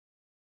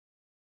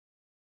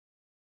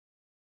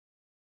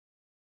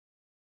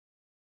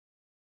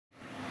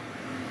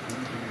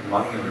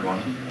morning, everyone.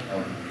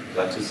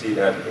 Glad to see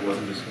that it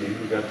wasn't just me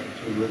who got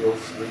too little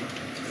sleep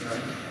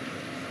tonight.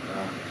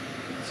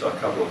 Saw a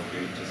couple of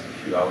you just a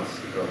few hours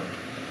ago.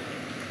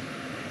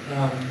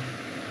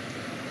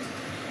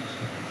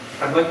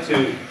 I'd like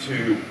to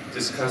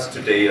discuss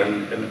today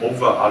an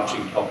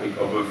overarching topic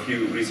of a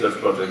few research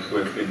projects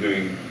we've been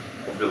doing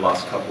over the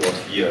last couple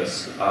of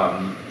years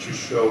to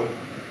show.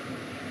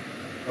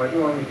 Why do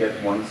you only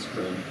get one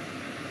screen?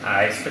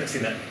 He's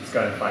fixing it. He's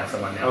going to find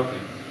someone now. Okay.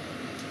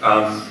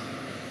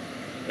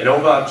 An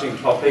overarching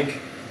topic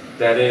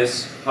that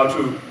is how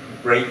to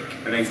break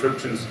an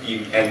encryption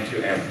scheme end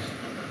to end,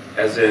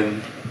 as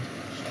in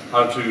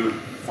how to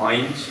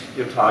find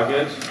your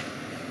target,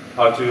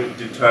 how to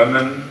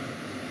determine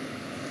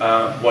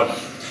what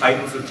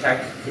type of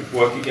attack could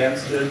work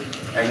against it,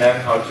 and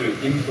then how to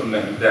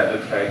implement that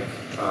attack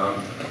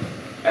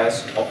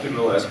as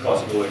optimal as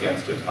possible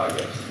against your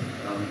target.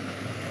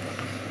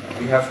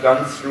 We have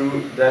gone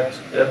through that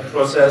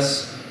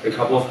process a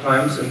couple of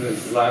times in the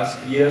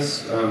last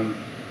years,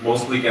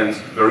 mostly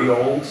against very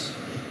old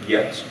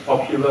yet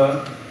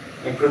popular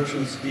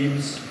encryption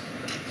schemes,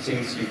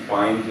 things you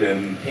find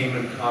in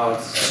payment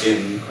cards,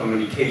 in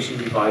communication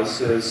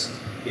devices,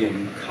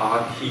 in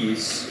car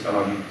keys,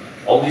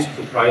 all these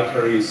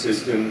proprietary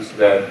systems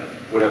that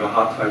would have a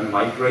hard time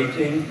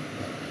migrating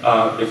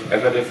if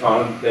ever they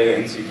found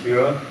they're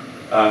insecure,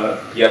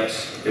 yet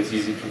it's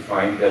easy to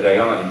find that they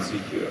are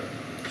insecure.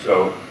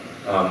 So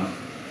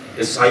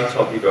the side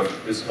topic of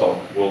this talk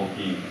will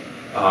be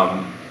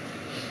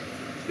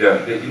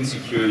the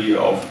insecurity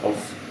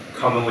of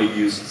commonly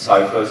used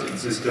ciphers in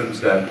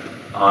systems that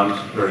aren't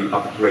very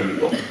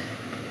upgradable.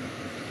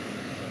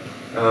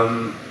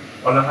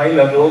 On a high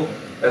level,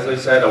 as I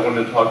said, I want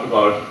to talk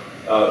about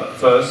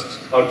first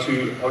how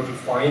to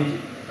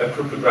find a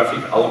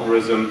cryptographic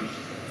algorithm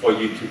for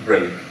you to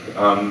break.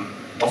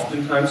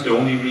 Oftentimes, the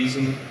only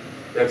reason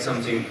that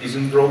something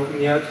isn't broken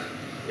yet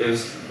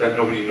is that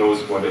nobody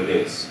knows what it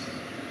is.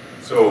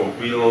 So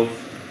we'll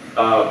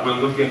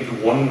look into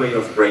one way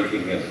of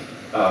breaking it,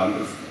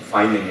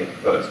 finding it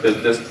first.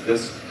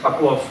 There's a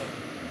couple of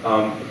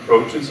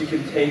approaches you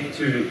can take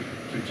to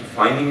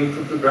finding a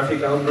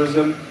cryptographic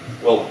algorithm.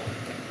 Well,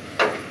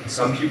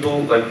 some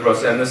people, like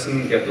Ross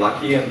Anderson, get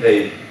lucky and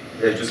they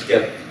just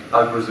get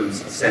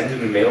algorithms sent in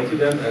the mail to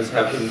them, as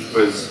happened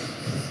with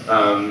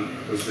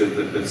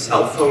the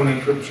cell phone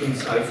encryption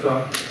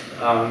cipher.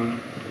 I'm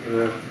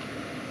going to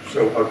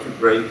show how to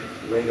break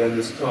later in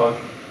this talk.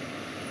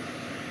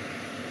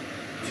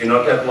 If you're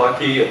not that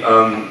lucky,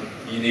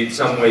 you need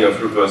some way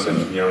of reverse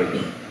engineering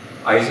it.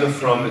 Either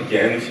from,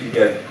 again, if you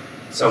get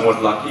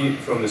somewhat lucky,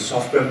 from the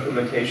software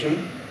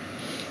implementation.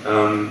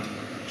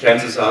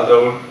 Chances are,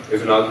 though,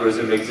 if an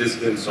algorithm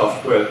exists in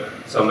software,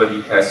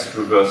 somebody has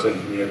reverse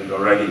engineered it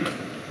already.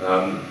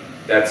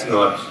 That's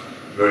not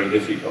very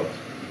difficult.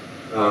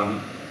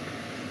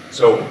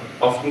 So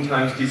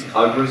oftentimes these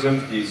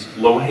algorithms, these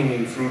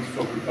low-hanging fruits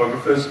for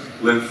cryptographers,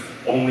 live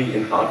only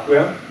in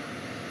hardware,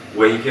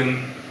 where you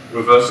can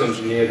reverse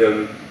engineer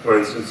them, for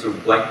instance, through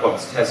black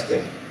box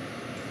testing.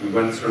 We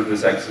went through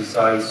this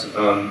exercise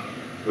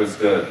with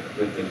the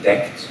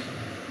DECT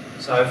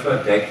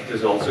cipher. DECT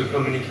is also a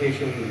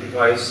communication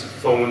device,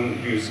 phone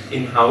used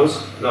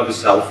in-house, not a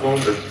cell phone,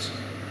 but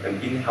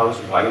an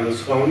in-house wireless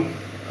phone.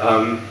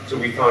 So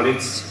we found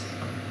its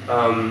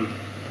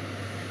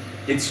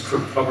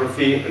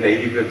cryptography, an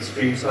 80-bit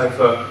stream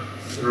cipher,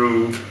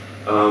 through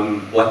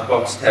black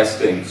box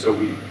testing. So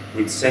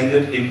we'd send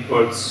it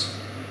inputs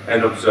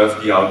and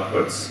observe the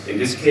outputs. In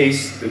this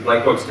case, the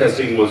black box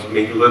testing was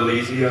made a little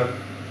easier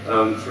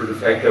through the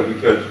fact that we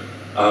could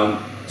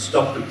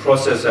stop the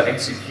processor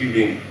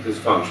executing this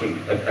function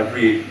at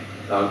every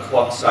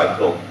clock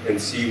cycle and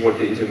see what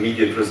the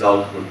intermediate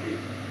result would be.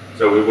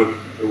 So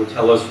it would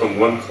tell us from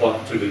one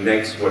clock to the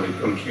next what it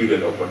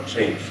computed or what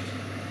changed.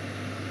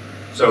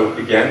 So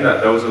again,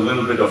 that was a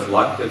little bit of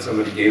luck that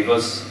somebody gave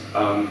us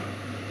an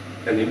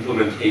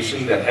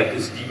implementation that had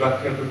this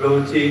debug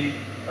capability.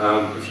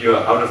 If you're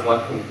out of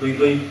luck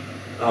completely,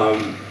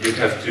 you'd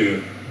have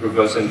to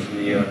reverse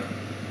engineer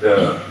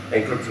the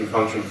encryption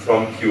function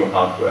from pure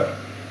hardware,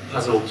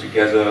 puzzle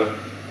together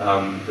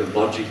the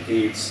logic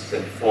gates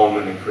that form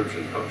an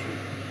encryption function.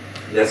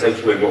 And that's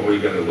actually what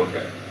we're going to look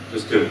at,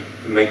 just to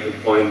make the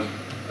point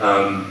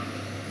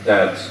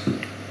that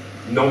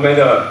no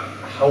matter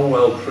how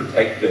well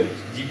protected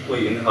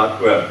deeply in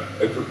hardware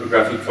a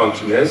cryptographic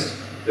function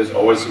is, there's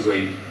always a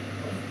way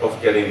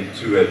of getting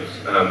to it.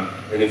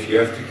 And if you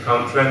have to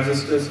count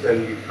transistors,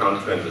 then you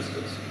count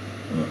transistors.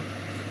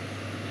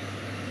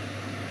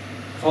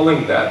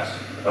 Following that,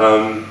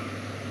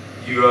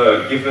 you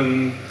are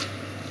given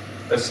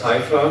a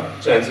cipher.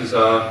 Chances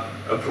are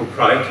a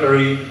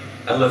proprietary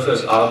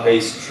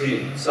LFSR-based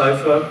stream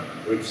cipher,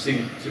 which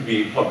seemed to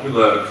be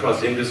popular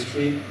across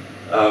industry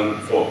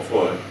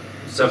for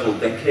several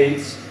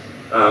decades,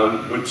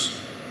 which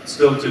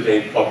still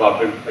today pop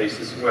up in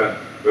places where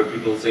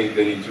people think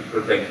they need to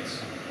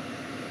protect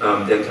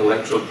the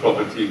intellectual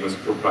property with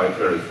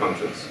proprietary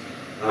functions.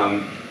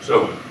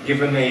 So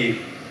given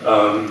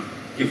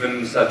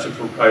given such a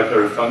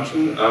proprietary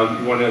function,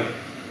 you want to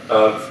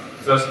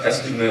first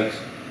estimate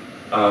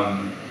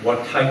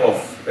what type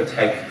of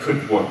attack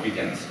could work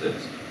against it.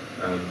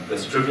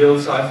 There's trivial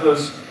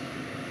ciphers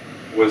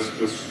with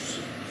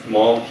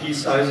small key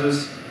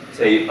sizes,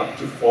 say up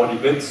to 40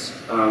 bits.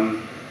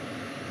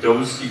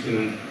 Those you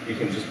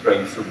can just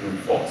break through brute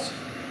force.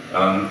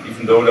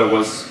 Even though that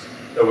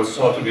was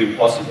thought to be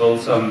impossible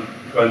some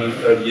 20,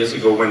 30 years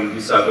ago when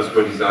these ciphers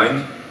were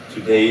designed,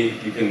 today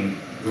you can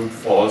brute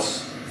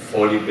force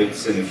 40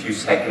 bits in a few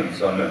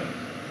seconds on a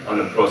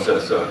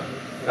processor,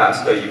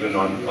 faster even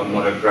on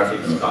modern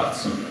graphics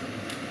cards.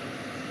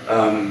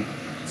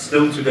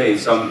 Still today,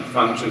 some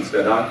functions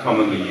that are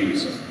commonly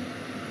used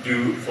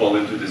do fall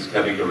into this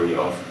category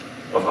of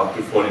up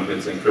to 40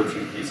 bits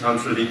encryption key.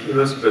 Sounds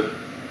ridiculous, but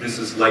this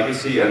is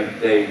legacy and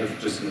they have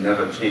just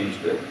never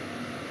changed it.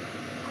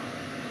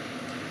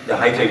 The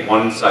high-tech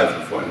 1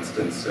 cipher, for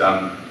instance,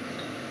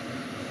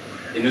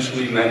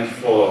 initially meant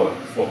for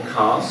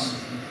cars,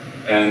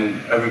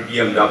 and every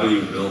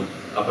BMW built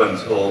up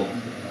until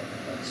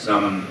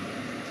some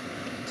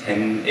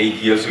 8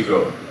 years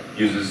ago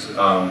uses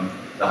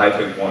the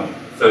high-tech 1,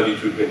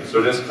 32 bits.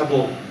 So there's a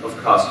couple of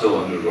cars still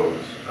on the road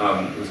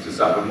with this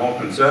cipher. More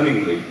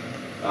concerningly,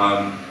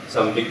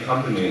 some big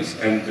companies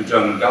and the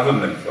German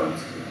government, for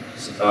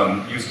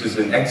instance, use this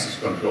in access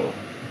control.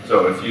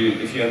 So if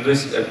you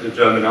enlist at the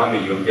German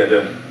army, you'll get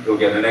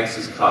an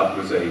access card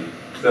with a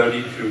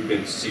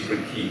 32-bit secret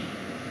key,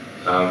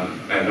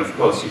 and of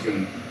course you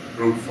can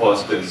brute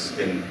force this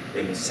in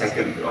a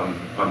second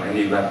on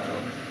any laptop.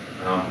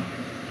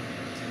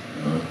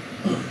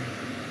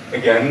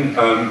 Again,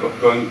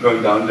 going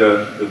down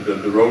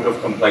the road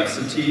of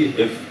complexity,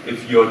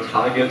 if your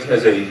target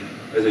has a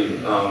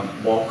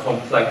more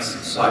complex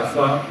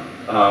cipher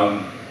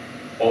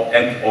or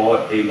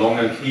a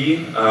longer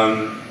key,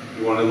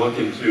 you want to look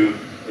into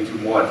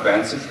more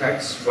advanced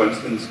attacks. For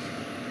instance,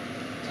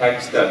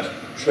 attacks that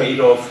trade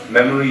off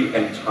memory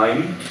and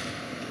time,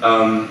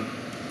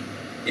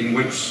 in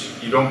which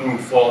you don't brute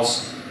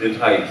force the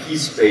entire key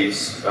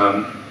space,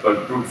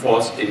 but brute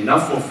force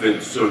enough of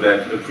it so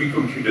that a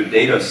pre-computed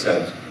data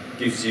set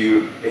gives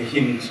you a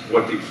hint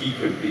what the key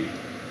could be.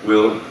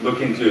 We'll look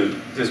into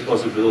this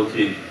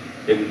possibility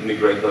in a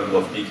great level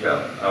of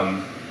detail.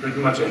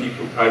 Pretty much any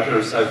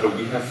proprietary cipher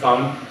we have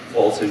found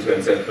falls into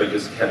exactly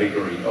this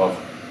category of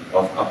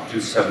up to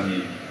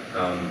 70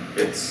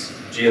 bits.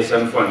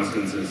 GSM, for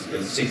instance,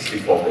 is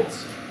 64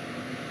 bits.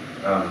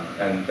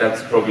 And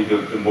that's probably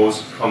the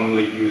most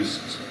commonly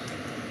used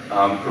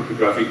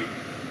cryptographic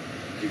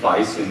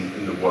device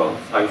in the world.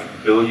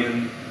 5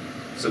 billion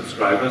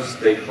subscribers,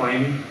 they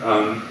claim,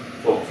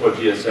 for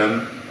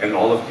GSM, and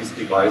all of these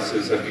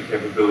devices have the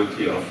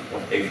capability of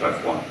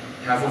A51.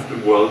 Half of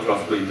the world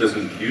roughly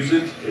doesn't use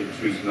it, they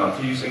choose not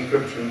to use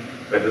encryption,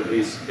 but at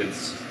least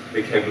it's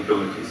the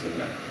capabilities in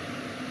that.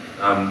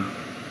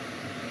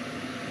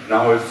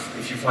 Now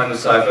if you find a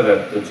cipher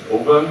that's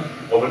over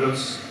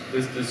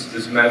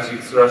this magic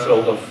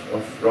threshold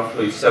of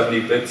roughly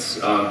 70 bits,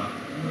 you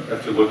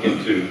have to look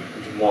into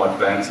more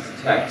advanced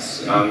attacks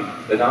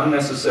that aren't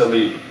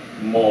necessarily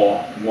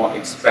more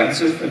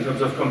expensive in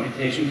terms of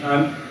computation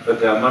time,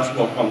 but they are much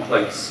more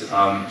complex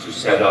to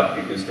set up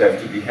because they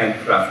have to be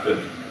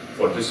handcrafted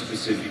for this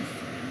specific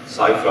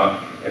cipher,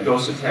 and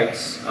those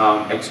attacks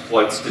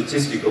exploit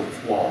statistical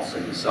flaws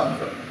in the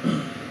cipher.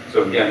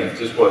 So again, if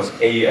this was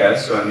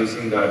AES or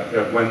anything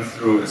that went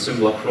through a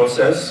similar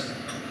process,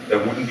 there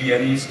wouldn't be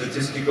any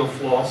statistical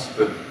flaws,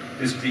 but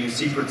this being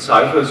secret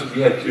ciphers,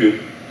 we had to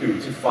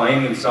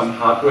find in some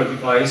hardware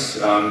device.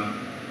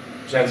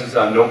 Chances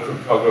are no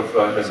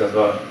cryptographer has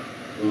ever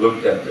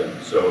looked at them.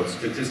 So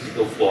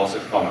statistical flaws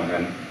are common,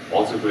 and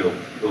also we'll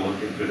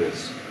look into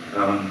this.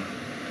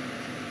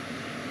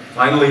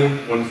 Finally,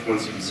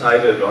 once you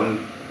decided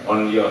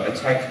on your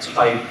attack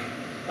type,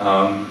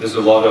 there's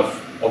a lot of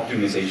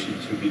optimization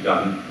to be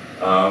done.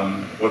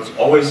 What's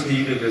always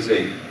needed is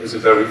a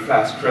very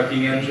fast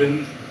tracking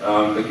engine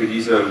that could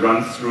either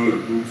run through a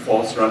brute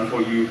force run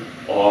for you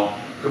or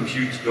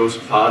compute those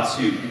parts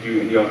you do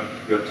in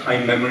your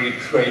time memory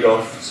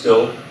trade-off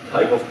still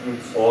type of brute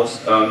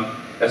force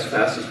as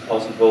fast as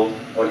possible,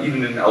 or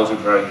even in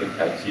algebraic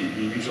attacks you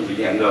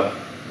usually end up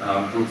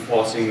brute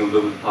forcing a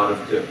little part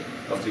of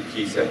the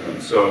key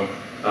segment. So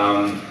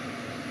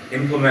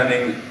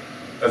implementing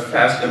a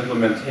fast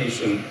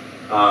implementation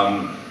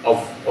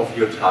of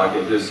your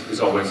target is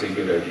always a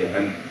good idea,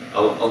 and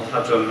I'll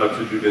touch on how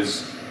to do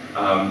this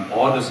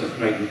orders of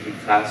magnitude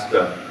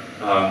faster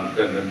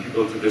than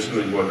people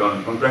traditionally work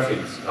on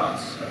graphics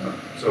cards.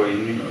 So a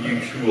new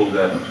tool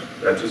that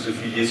just a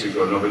few years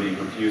ago nobody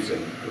would use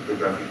in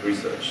cryptographic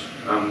research.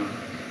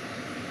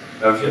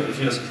 Now if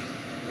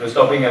you're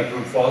stopping at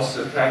brute force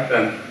attack,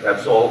 then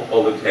that's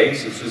all it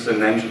takes. It's just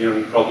an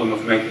engineering problem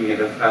of making it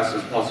as fast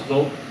as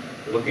possible.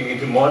 Looking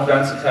into more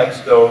advanced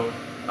attacks though,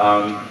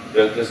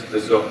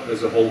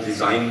 there's a whole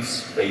design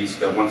space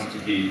that wants to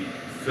be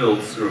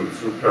filled through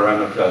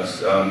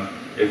parameters.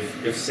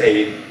 If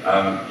say,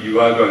 you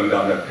are going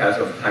down that path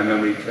of time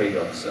memory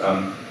trade-offs,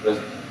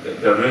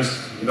 there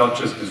is not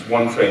just this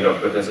one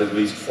trade-off, but there's at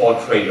least 4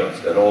 trade-offs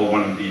that all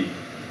want to be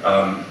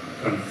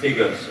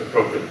configured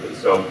appropriately.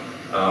 So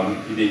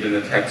you need an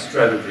attack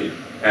strategy.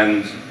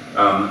 And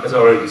as I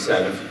already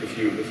said, if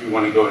you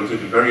want to go into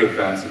the very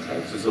advanced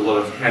attacks, there's a lot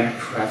of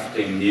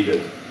handcrafting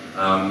needed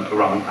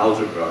around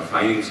algebra,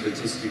 finding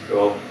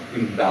statistical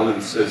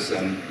imbalances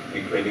and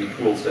creating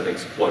tools that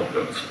exploit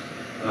those.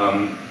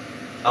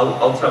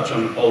 I'll touch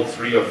on all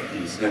 3 of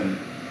these, and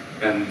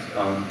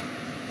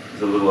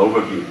as a little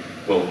overview,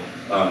 we'll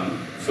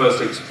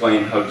first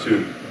explain how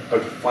to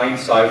find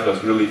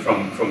ciphers really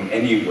from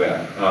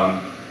anywhere,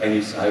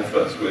 any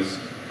ciphers with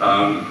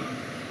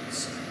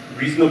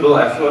reasonable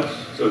effort,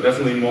 so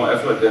definitely more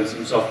effort than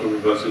some software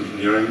reverse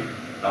engineering,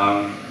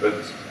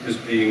 but this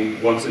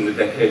being once in a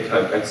decade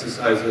type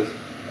exercises,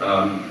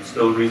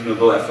 still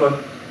reasonable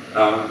effort.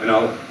 And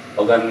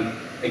I'll then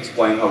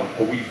explain how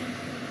we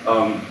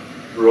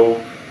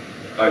broke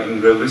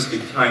in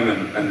realistic time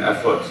and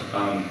effort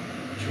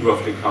 2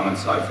 of the common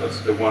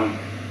ciphers, the one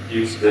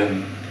used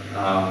in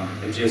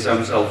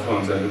GSM cell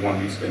phones and the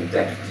one used in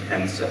DEC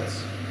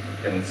handsets,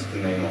 and it's the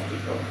name of the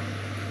talk.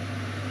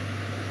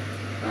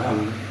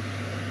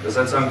 Does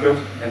that sound good?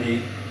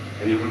 Any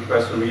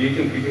requests from me? You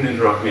can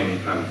interrupt me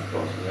anytime, of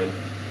course. Right?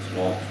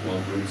 Small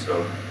group,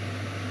 so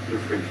feel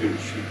free to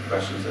shoot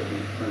questions at me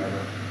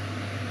whenever.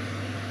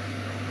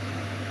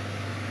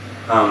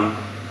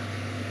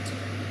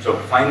 So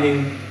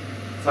finding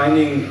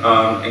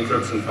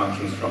encryption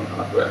functions from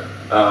hardware.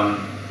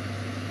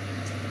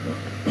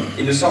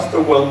 In the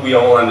software world, we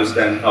all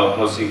understand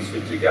how things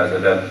fit together.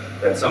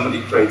 That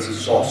somebody creates a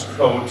source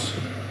code,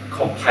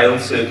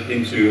 compiles it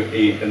into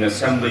an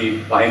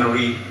assembly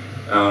binary,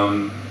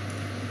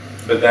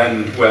 but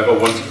then whoever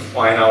wants to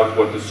find out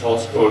what the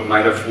source code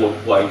might have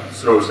looked like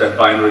throws that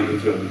binary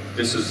into a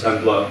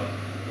disassembler,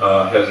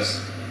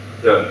 has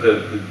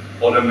the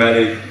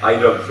automatic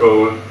IDA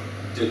Pro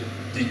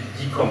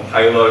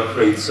decompiler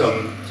creates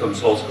some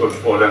source code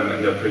for them,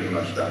 and they're pretty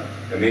much done.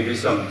 There may be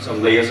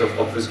some layers of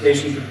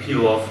obfuscation to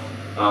peel off,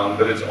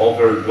 but it's all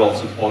very well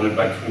supported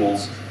by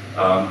tools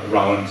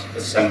around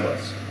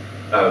assemblers,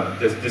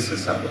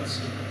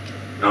 disassemblers.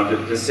 Now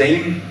the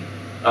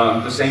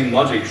same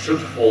logic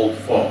should hold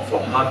for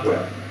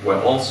hardware,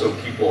 where also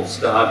people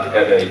start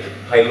at a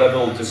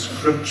high-level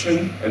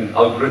description, an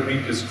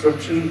algorithmic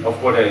description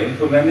of what they're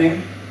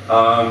implementing,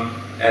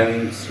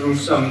 and through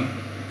some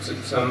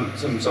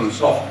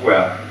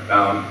software,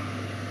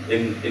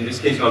 in this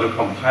case not a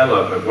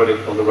compiler, but what they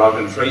call the route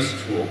and trace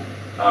tool.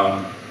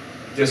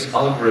 This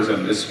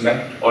algorithm is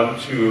mapped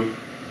onto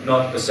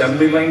not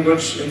assembly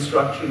language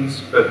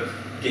instructions, but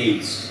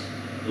gates,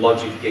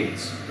 logic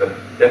gates.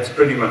 That's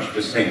pretty much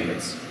the same.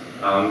 It's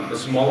a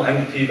small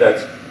entity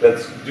that's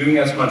doing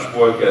as much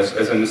work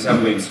as an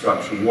assembly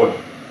instruction would.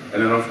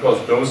 And then of course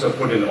those are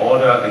put in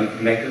order and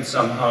connected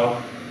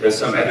somehow. There's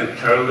some added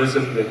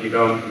parallelism that you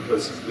don't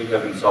implicitly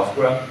have in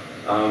software,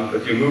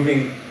 but you're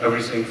moving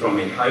everything from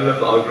a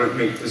high-level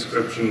algorithmic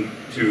description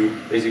to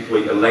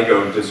basically a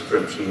Lego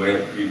description,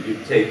 where you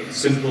take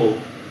simple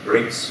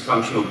bricks,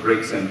 functional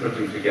bricks, and put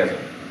them together.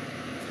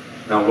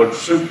 Now, what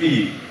should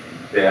be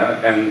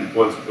there, and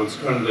what's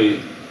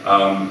currently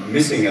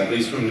missing, at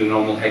least from the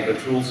normal hacker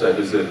toolset,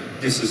 is a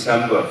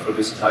disassembler for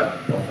this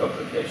type of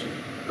application.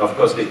 Of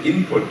course, the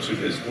input to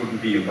this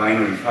wouldn't be a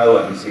binary file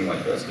or anything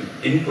like this. The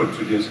input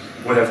to this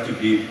would have to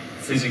be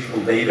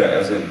physical data,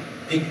 as in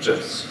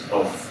pictures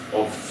of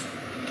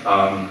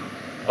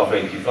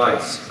a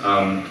device.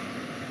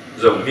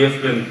 So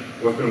we've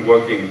been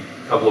working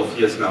a couple of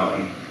years now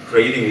on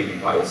creating a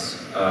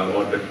device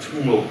or a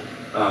tool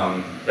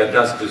that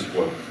does this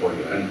work for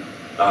you. And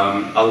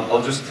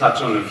I'll just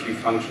touch on a few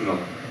functional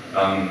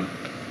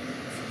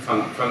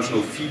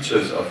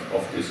features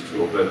of this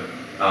tool. But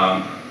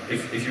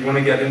if you want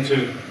to get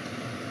into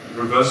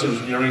reverse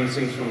engineering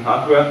things from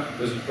hardware,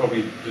 this is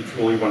probably the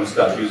tool you want to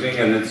start using,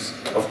 and it's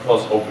of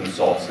course open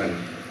source, and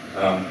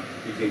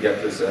you can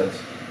get this at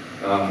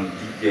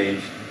dgate.org.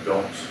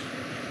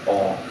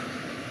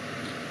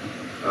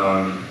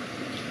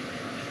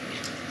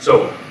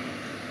 So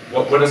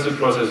what does the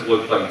process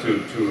look like to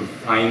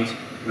find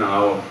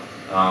now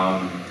a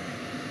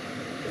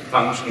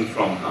function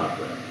from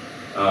hardware?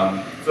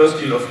 First,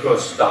 you of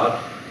course start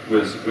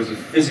with a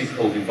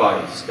physical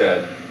device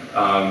that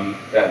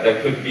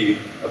could be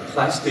a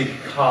plastic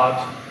card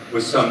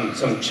with some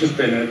chip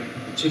in it.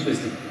 The chip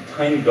is the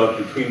tiny dot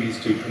between these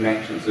two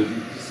connections. So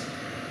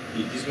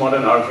these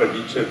modern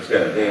RFID chips,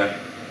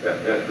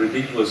 they're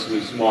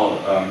ridiculously small,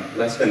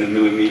 less than a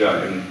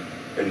millimeter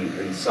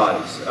in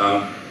size.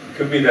 It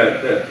could be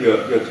that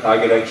your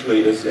target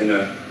actually is in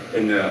a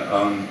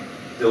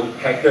DIL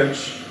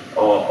package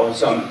or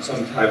some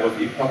type of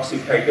epoxy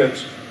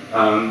package.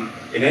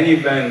 In any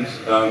event,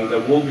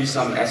 there will be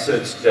some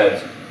acid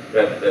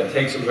that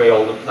takes away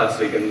all the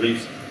plastic and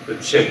leaves the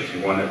chip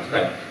you want to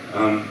attack.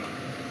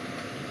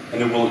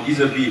 And it will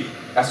either be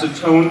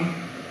acetone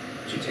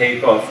to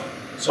take off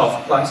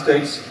soft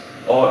plastics,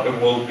 or it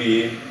will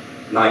be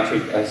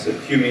nitric acid,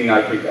 fuming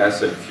nitric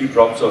acid. A few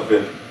drops of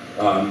it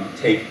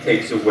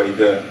takes away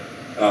the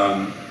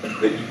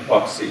the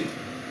epoxy.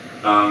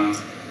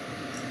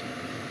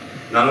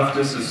 None of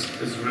this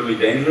is really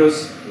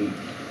dangerous.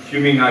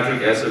 Fuming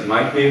nitric acid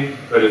might be,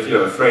 but if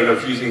you're afraid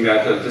of using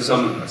that, there's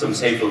some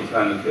safe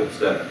alternatives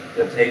that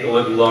take a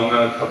little longer,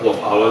 a couple of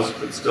hours,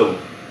 but still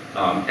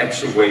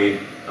etch away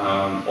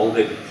all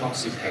the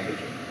epoxy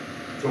packaging.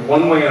 So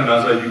one way or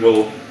another, you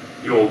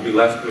will be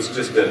left with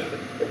just a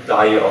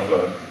die of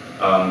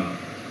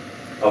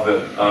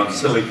a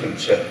silicon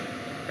chip.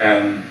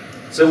 And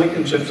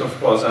silicon chips, of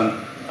course,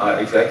 are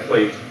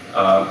exactly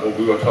what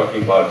we were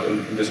talking about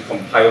in this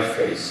compile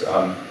phase.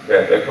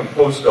 They're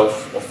composed of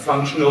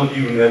functional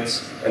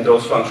units, and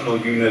those functional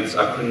units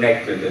are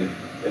connected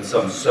in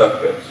some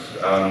circuits.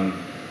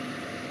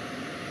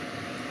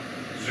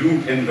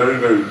 Zoom in very,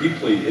 very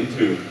deeply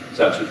into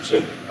such a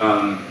chip.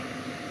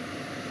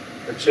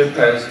 The chip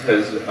has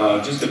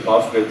just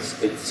above its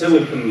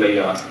silicon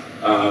layer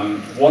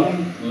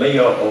one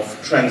layer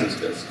of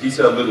transistors. These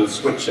are little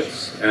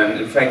switches, and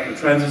in fact the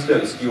transistor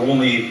is the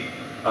only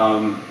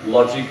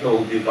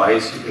logical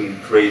device you can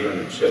create on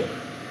a chip.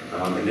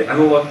 In the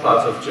analog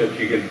parts of chip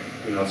you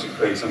can also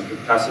create some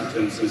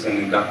capacitances and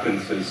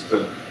inductances,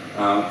 but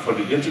for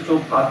the digital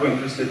part we're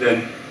interested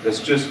in, there's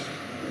just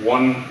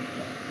one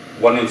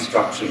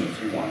instruction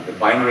if you want, a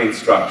binary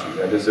instruction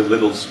that is a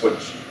little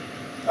switch.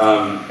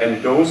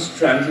 And those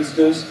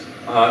transistors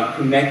are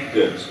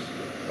connected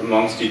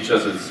amongst each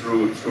other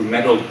through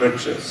metal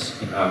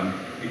bridges.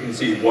 You can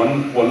see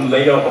one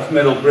layer of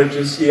metal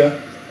bridges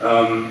here.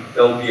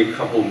 There'll be a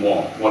couple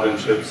more. Modern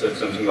chips have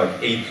something like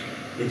 8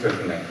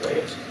 interconnect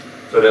layers.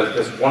 So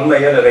there's one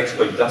layer that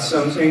actually does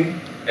something,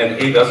 and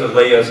 8 other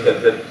layers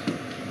that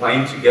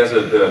bind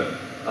together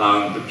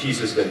the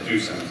pieces that do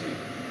something.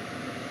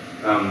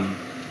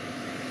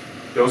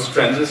 Those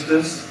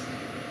transistors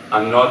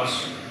are not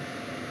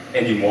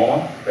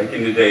anymore. Back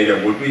in the day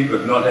there would be,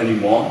 but not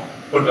anymore.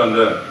 Put on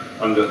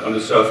the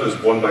surface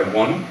one by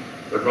one,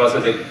 but rather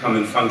they come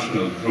in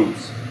functional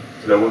groups.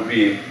 So there would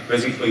be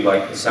basically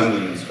like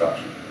assembly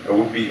instruction. There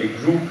would be a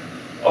group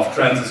of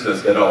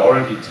transistors that are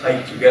already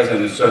tied together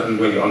in a certain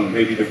way on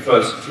maybe the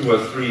first 2 or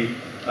 3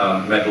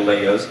 metal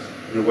layers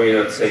in a way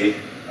that say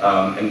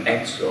an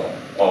XOR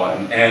or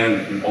an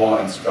AND, an OR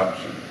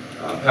instruction.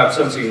 Perhaps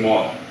something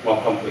more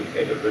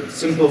complicated, but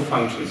simple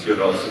functions you'd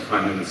also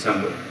find in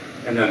assembly.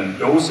 And then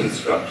those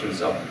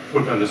instructions are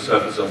put on the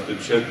surface of the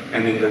chip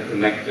and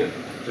interconnected,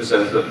 just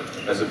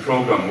as a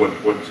program would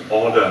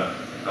order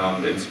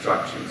the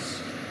instructions.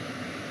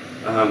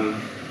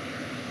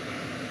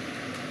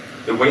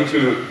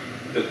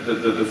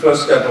 The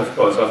first step, of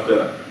course,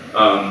 after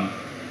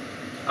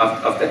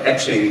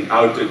etching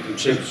out the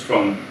chips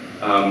from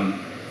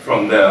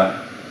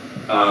their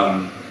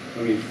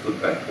let me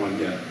flip back one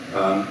here.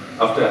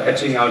 After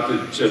etching out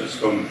the chips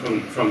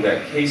from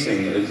their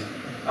casing is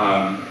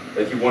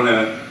that you want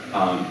to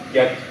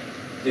get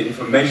the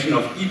information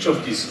of each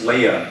of these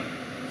layers,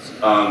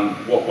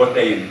 what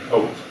they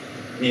encode.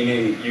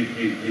 Meaning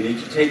you need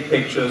to take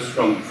pictures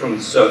from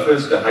the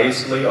surface, the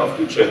highest layer of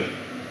the chip,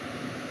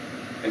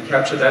 and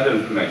capture that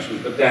information,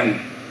 but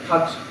then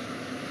cut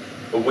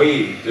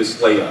away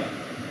this layer.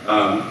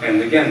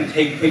 And again,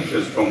 take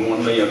pictures from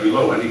one layer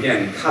below, and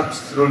again, cut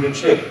through the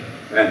chip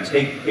and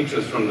take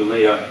pictures from the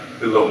layer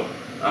below.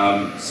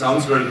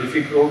 Sounds very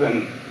difficult,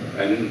 and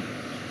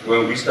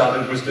when we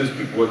started with this,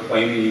 people were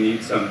claiming you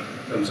need some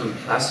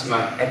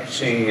plasma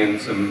etching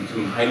and some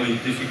highly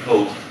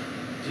difficult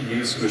to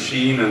use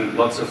machine and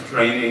lots of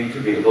training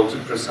to be able to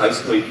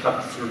precisely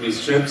cut through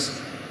these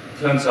chips.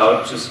 Turns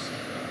out just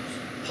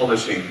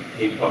polishing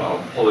paper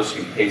or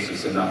polishing paste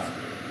is enough.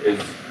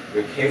 If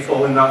you're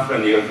careful enough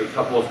and you have a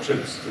couple of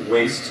chips to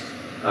waste,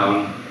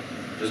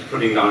 just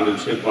putting down the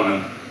chip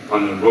on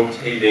a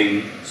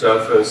rotating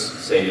surface,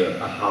 say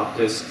a hard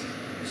disk,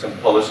 some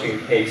polishing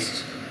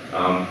paste,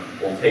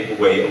 will take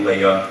away a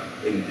layer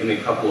in a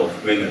couple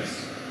of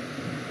minutes.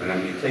 And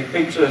then you take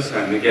pictures,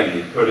 and again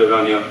you put it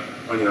on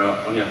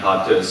your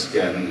hard disk,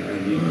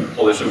 and you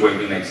polish away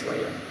the next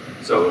layer.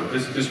 So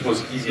this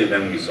was easier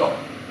than we thought.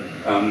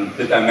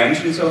 The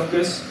dimensions of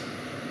this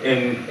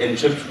in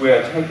chips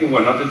we're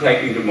not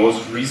attacking the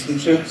most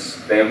recent chips.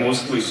 They're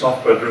mostly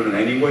software driven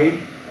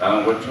anyway.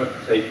 We're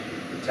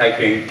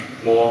attacking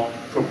more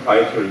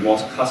proprietary, more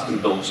custom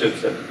built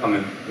chips that come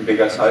in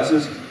bigger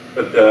sizes.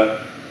 But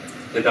the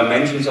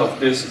dimensions of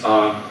this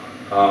are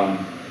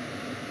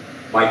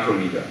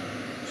micrometer.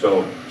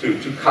 So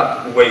to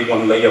cut away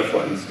one layer,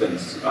 for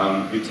instance,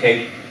 you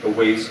take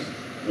away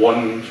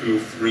 1, 2,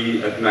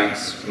 3 at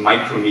max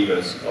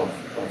micrometers of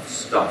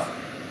stuff.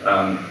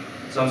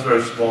 Sounds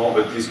very small,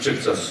 but these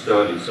chips are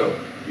sturdy, so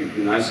you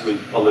can nicely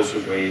polish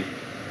away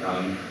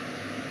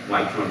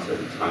microns at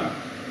a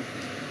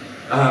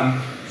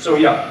time. So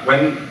yeah,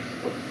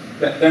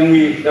 then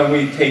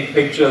we take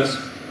pictures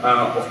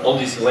of all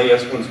these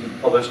layers once we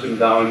polish them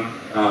down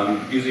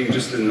using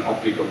just an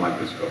optical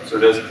microscope. So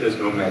there's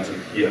no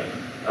magic here.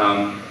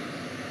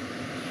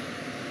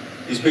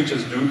 These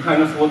pictures do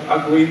kind of look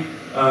ugly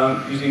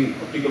using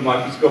optical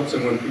microscopes,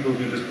 and when people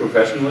do this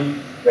professionally,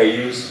 they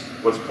use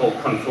what's called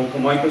confocal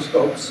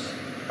microscopes.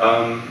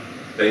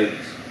 the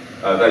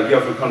idea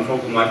of a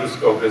confocal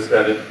microscope is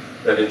that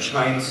it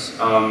shines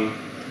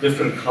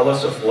different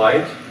colors of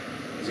light,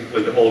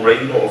 basically the whole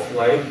rainbow of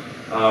light,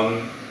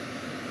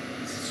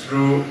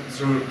 through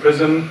a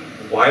prism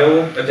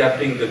while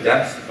adapting the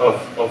depth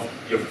of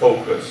your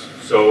focus.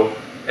 So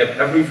at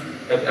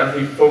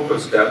every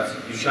focus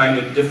depth, you shine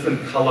a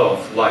different color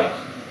of light.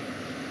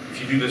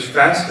 If you do this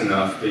fast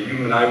enough, the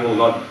human eye will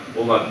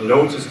not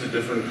notice the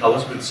different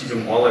colors, but see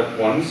them all at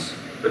once,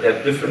 but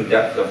at different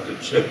depth of the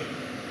chip.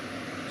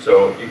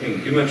 So you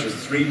can image a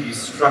 3D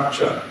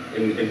structure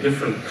in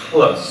different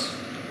colors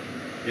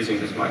using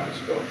this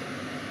microscope.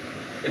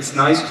 It's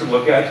nice to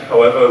look at,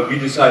 however, we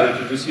decided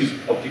to just use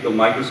optical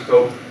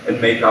microscope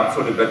and make up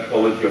for the bad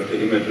quality of the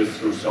images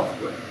through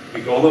software. The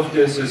goal of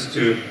this is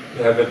to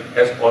have it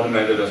as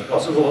automated as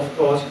possible, of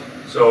course,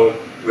 so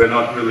we're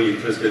not really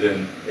interested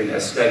in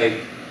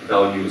aesthetic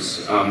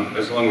values,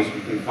 as long as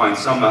we can find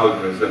some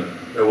algorithm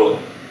that will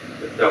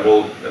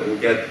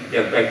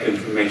get back the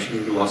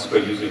information we lost by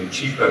using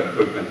cheaper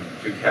equipment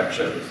to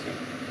capture everything.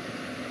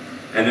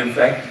 And in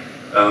fact,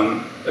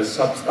 a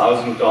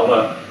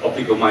sub-$1,000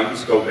 optical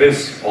microscope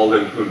is all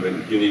the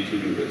equipment you need to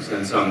do this,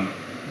 and some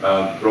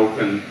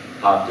broken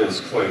hard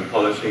disk for your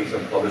polishing,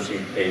 some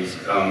polishing paste,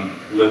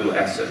 little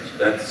acid.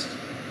 That's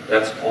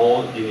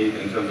all you need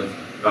in terms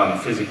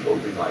of physical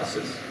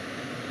devices.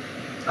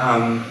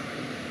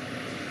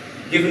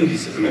 Given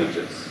these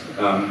images,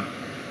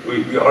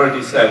 we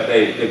already said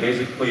they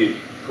basically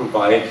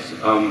provide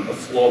a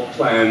floor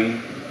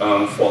plan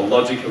for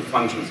logical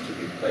functions to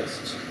be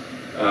placed.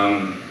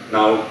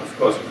 Now, of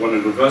course, we want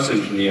to reverse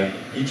engineer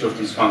each of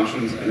these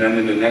functions, and then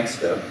in the next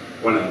step,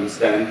 we want to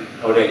understand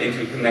how they're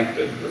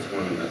interconnected with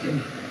one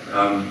another.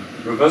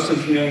 Reverse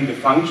engineering the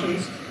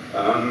functions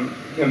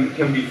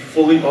can be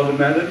fully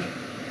automated,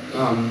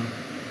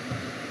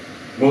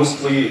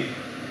 mostly,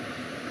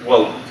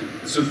 well,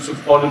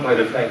 supported by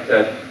the fact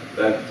that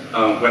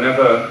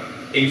whenever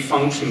a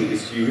function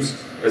is used,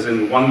 as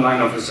in one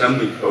line of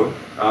assembly code,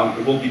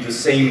 it will be the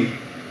same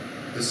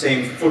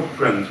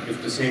footprint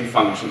if the same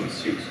function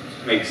is used.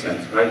 Makes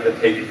sense, right? They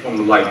take it from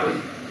the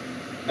library.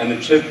 And the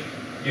chip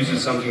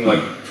uses something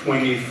like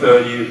 20,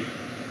 30,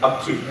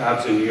 up to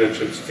perhaps in your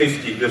chips,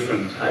 50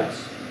 different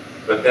types.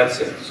 But that's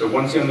it. So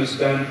once you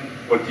understand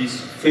what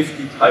these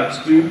 50 types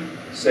do,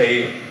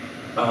 say,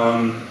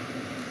 yeah,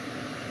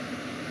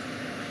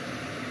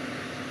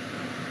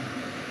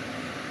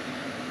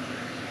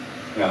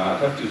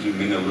 I'd have to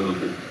zoom in a little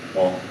bit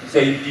more.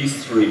 Say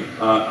these three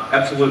are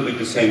absolutely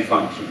the same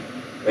function.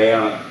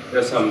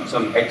 There's some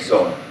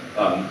XOR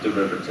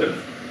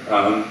derivative.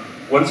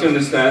 Once you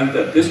understand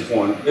that this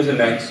one is an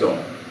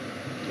XOR,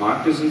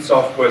 mark this in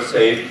software,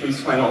 say, please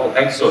find all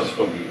XORs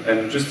for me.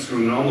 And just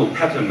through normal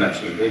pattern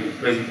matching,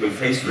 basically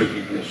face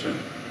recognition,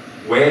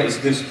 where is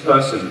this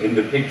person in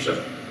the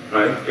picture,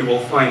 right? It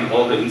will find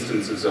all the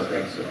instances of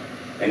XOR.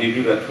 And you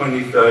do that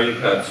 20, 30,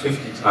 perhaps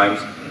 50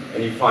 times,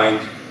 and you find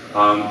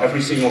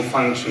every single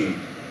function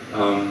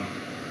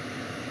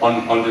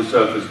on the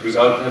surface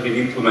without having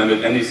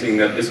implemented anything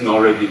that isn't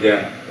already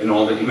there in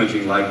all the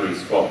imaging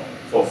libraries for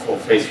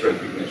face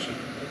recognition.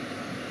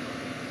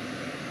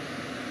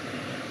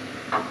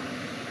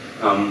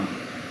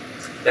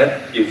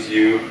 That gives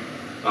you,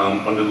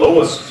 on the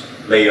lowest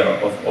layer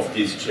of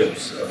these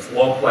chips, a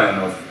floor plan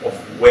of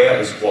where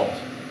is what.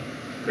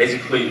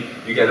 Basically,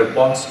 you get a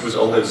box with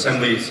all the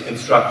assembly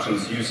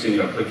instructions used in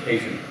your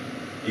application.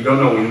 You don't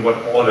know in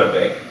what order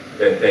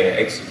they are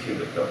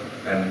executed though.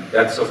 And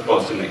that's of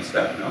course the next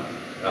step now.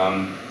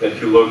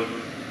 That you look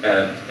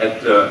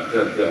at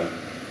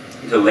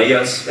the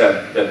layers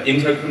that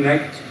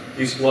interconnect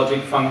these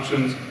logic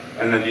functions,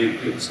 and then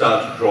you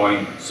start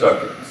drawing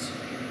circuits.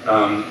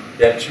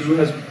 That too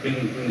has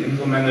been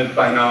implemented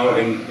by now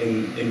in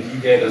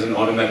DGate as an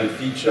automated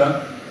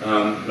feature,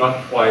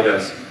 not quite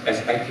as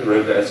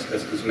accurate as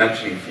this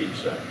matching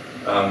feature.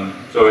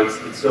 So it's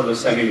still a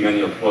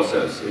semi-manual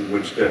process in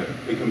which the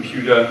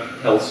computer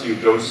tells you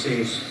those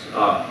things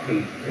are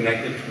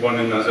connected to one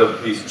another,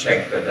 please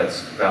check that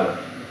that's valid.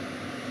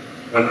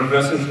 When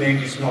reverse engineering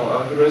these small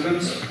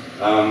algorithms,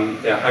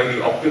 they're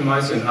highly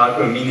optimized in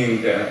hardware,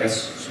 meaning they're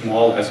as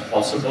small as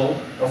possible,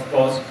 of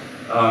course.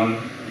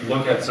 You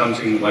look at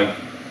something like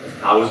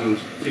 1,000,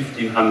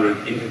 1,500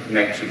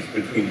 interconnections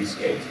between these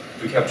gates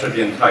to capture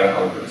the entire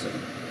algorithm.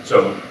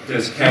 So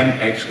this can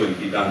actually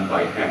be done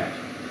by hand.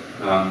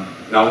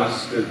 Now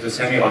with the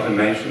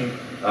semi-automation,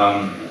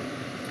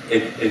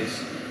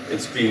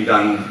 it's being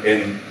done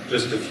in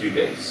just a few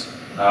days.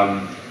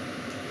 Let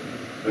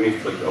me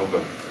flick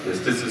over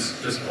this. This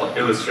is just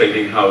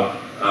illustrating how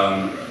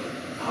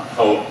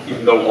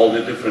even though all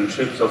the different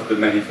chips of the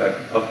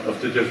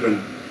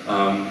different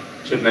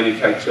chip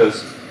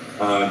manufacturers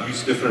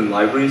use different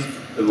libraries,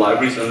 the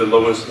libraries on the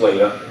lowest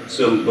layer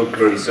still look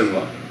very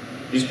similar.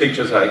 These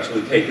pictures are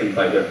actually taken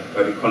by the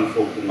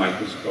confocal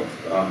microscope.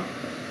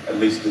 At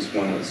least this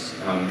one is,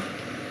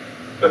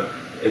 but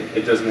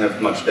it doesn't have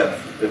much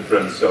depth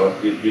difference, so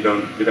you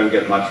don't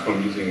get much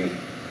from using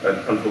a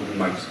confocal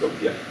microscope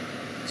yet.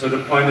 So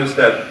the point is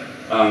that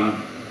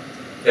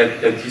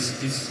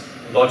these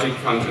logic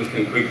functions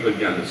can quickly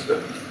be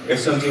understood. If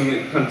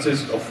something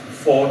consists of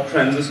 4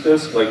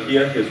 transistors, like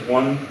here's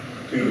 1,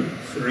 2,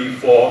 3,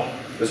 4,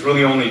 there's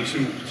really only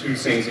two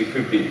things it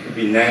could be. It could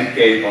be NAND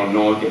gate or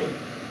NOR gate.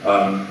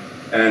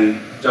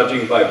 And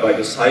judging by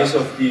the size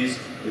of these,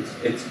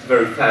 it's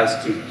very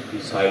fast to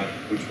decide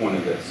which one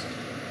it is.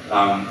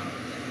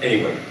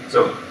 Anyway,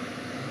 so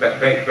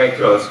back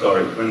to our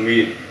story. When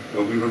we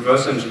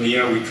reverse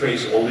engineer, we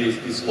trace all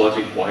these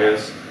logic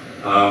wires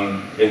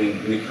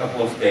in a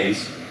couple of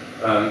days,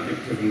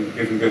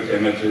 given good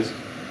images.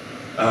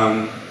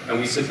 And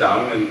we sit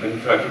down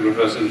and try to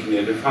reverse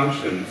engineer the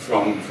function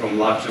from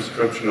large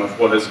description of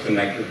what is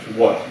connected to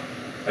what.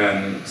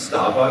 And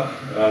Starbuck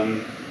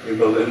in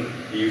Berlin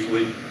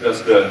usually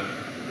does the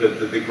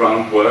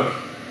groundwork,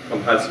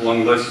 compiles a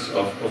long list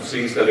of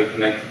things that are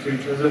connected to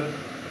each other.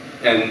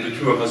 And the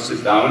two of us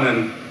sit down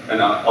and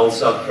I'll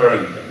start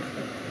pairing them.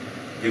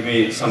 Give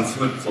me some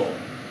flip-flop,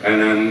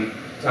 and then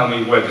tell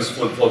me where this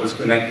flip-flop is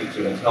connected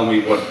to, and tell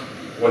me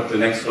what the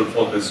next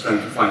flip-flop is, trying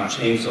to find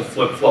chains of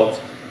flip-flops.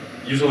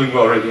 Usually we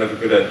already have a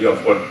good idea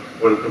of what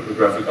a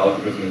cryptographic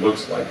algorithm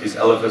looks like. These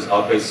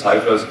LFSR-based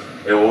ciphers,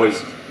 they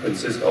always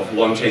consist of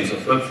long chains of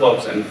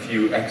flip-flops and a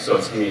few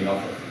XORs hanging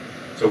off of it.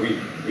 So we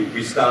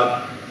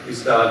start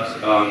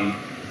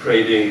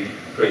creating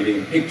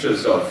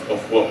pictures of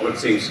what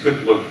things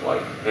could look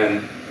like.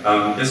 And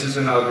this is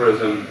an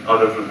algorithm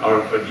out of an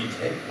RFID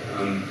tape.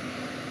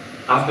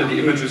 After the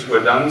images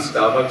were done,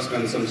 Starbuck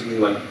spent something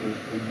like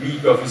a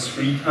week of his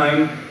free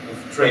time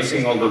of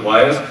tracing all the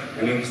wires,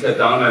 and then we sat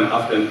down, and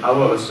after an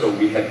hour or so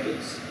we had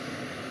this.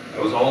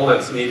 That was all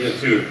that's needed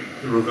to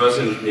reverse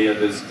engineer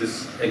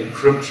this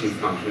encryption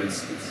function.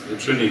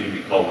 It shouldn't even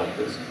be called like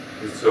this.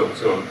 It's so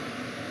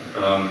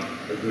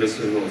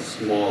missing or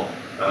small.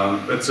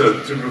 But so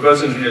to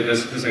reverse engineer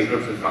this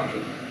encryption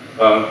function,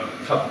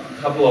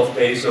 couple of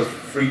days of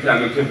free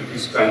time activity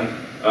spent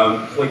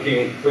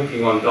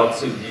clicking on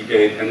dots in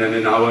D-gate, and then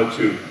an hour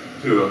to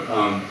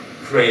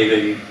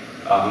creating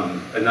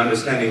an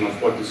understanding of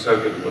what the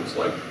circuit looks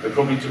like. It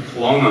probably took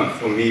longer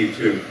for me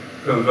to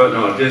convert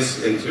now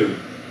this into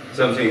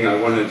something I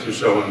wanted to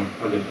show on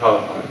the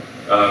PowerPoint.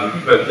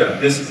 But yeah,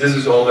 this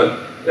is all that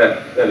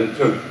it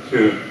took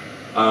to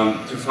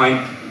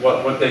find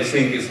what they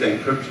think is the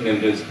encryption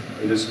in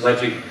this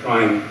logic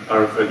prime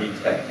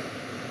RFID tag.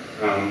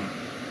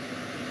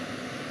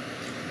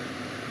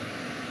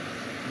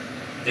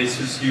 This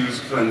is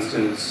used, for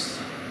instance,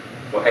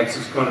 for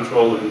access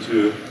control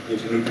into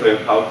nuclear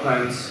power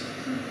plants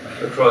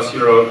across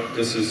Europe.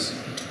 This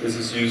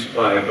is used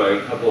by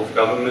a couple of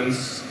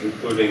governments,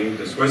 including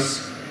the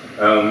Swiss,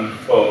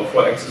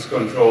 for access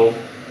control.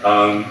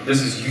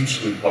 This is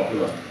hugely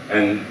popular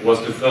and was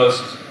the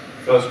first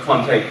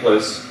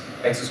contactless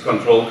access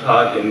control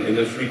card in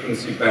the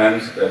frequency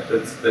band.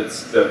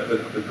 That's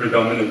the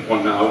predominant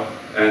one now,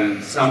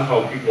 and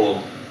somehow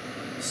people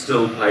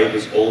still buy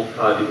this old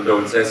card, even though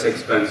it's as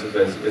expensive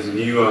as a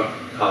newer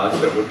card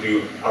that would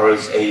do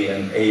RSA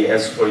and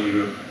AES for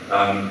you.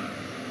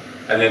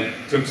 And it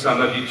took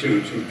somebody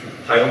to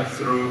pile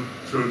through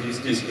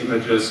these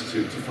images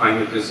to find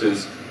that this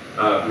is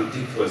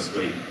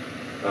ridiculously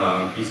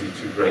easy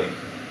to break.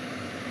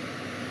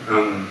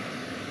 I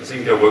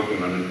think they're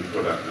working on a new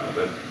product now,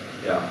 but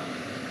yeah,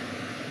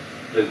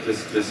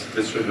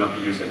 this should not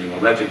be used anymore.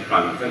 Logic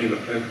Prime. If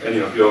any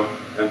of your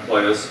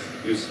employers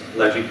use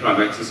Logic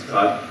Prime access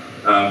card,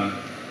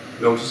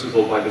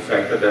 noticeable by the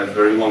fact that they have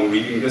very long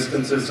reading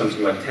distances,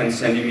 something like 10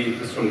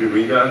 centimeters from the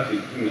reader.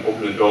 You can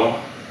open the door,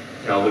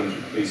 tell them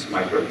to please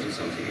migrate to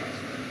something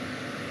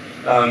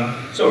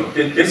else. So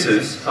this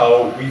is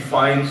how we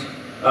find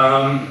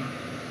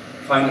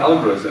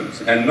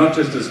algorithms, and not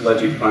just this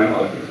Logic Prime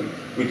algorithm.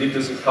 We did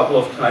this a couple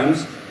of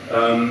times,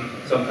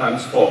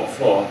 sometimes for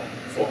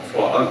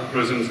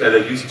algorithms that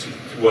are used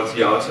towards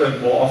the outside,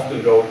 more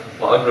often though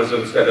for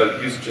algorithms that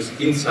are used just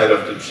inside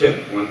of the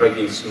chip when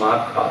breaking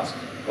smart cards.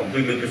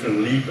 Completely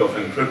different league of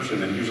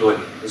encryption, and usually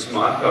the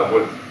smart card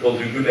will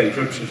do good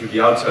encryption to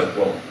the outside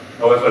world.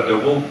 However, there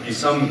will be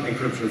some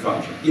encryption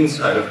function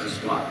inside of the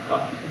smart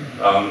card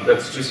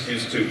that's just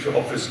used to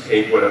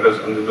obfuscate whatever's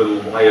on the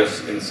little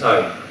wires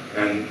inside,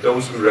 and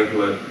those we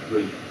regularly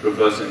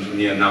reverse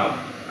engineer now.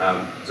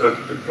 So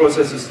the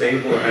process is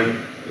stable, and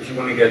if you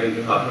want to get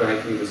into hardware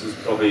hacking, this is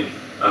probably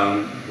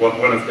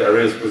one of the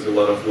areas with a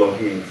lot of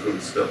low-hanging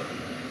fruit still.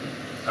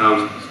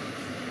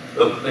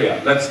 But yeah,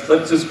 let's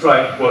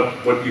describe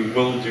what you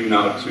will do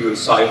now to a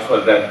cipher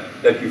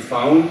that you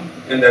found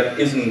and that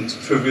isn't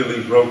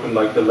trivially broken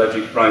like the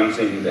Logic Prime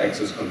thing in the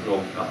access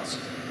control cards.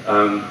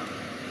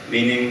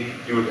 Meaning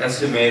you would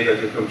estimate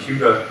that the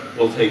computer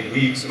will take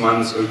weeks,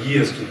 months, or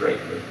years to break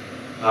it.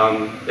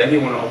 Then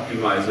you want to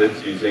optimize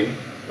it using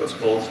what's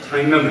called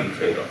time memory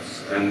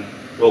trade-offs, and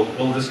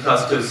we'll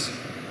discuss this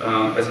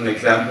as an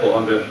example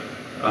on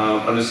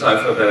the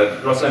cipher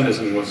that Ross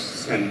Anderson was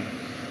sent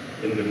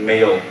in the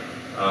mail,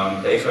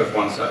 the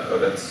A51 cipher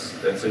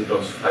that's in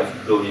those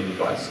 5 billion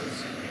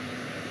devices.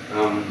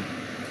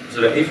 So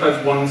the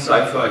A51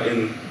 cipher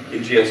in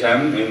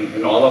GSM,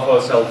 in all of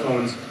our cell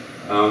phones,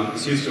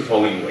 is used the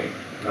following way.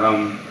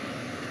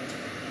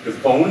 the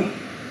phone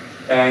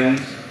and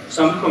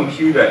some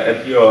computer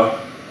at your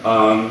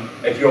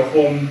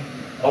home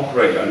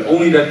operator, and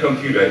only that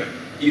computer,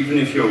 even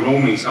if you're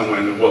roaming somewhere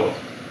in the world,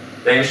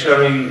 they are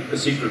sharing a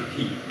secret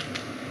key.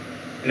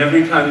 And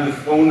every time the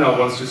phone now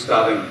wants to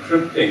start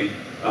encrypting,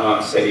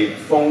 say,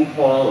 phone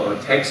call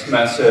or text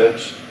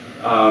message,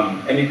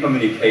 any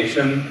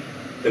communication,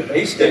 the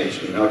base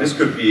station, now this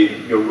could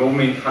be your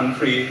roaming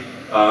country,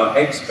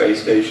 X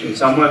base station,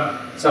 somewhere,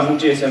 some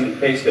GSM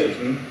base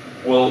station,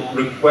 will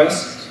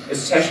request a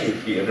session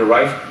key, a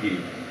derived key,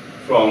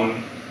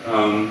 from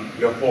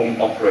your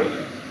home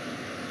operator.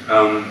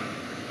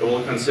 It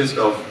will consist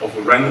of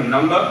a random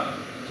number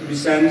to be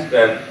sent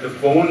that the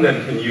phone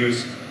then can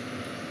use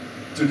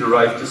to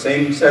derive the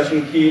same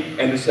session key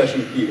and the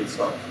session key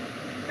itself.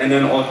 And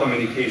then all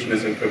communication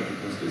is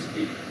encrypted with this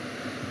key.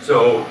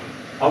 So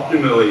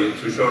optimally,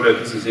 to show that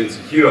this is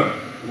insecure,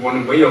 we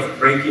want a way of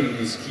breaking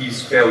these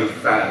keys fairly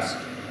fast,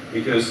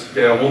 because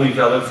they are only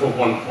valid for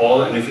one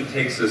call, and if it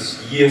takes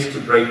us years to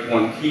break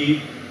one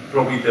key,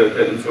 probably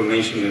the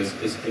information is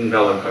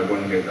invalid by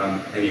when we're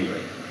done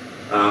anyway.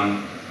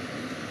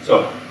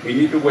 So we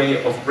need a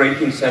way of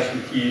breaking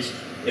session keys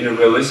in a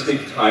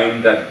realistic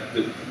time that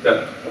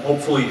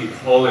hopefully the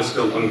call is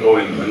still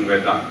ongoing when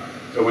we're done.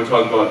 So we're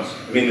talking about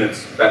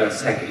minutes, better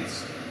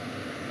seconds.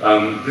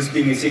 This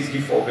being a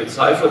 64-bit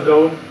cipher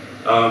though,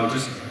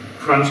 just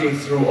crunching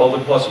through all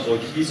the possible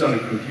keys on a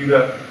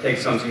computer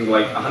takes something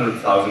like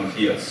 100,000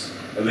 years,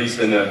 at least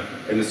in a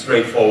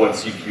straightforward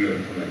CPU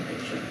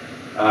implementation.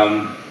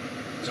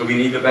 So we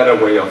need a better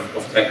way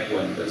of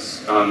tackling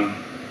this.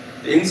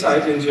 The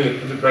insight into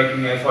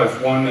breaking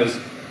A51 is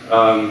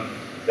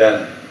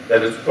that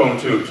it's prone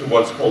to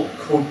what's called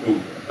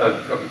codebook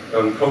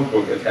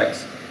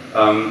attacks.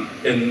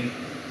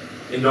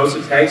 In those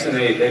attacks, and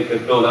they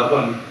build up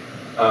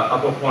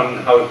upon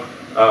how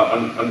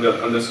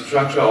on the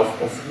structure of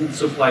who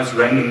supplies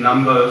random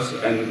numbers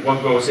and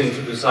what goes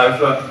into the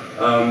cipher.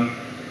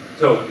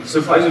 So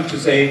suffice it to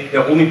say,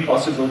 they're only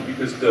possible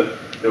because the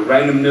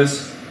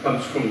randomness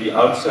comes from the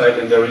outside,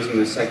 and there isn't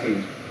a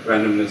second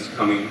randomness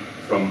coming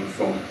from the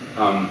phone.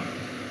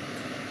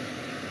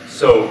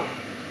 So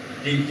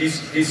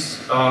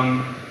these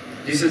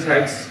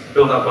attacks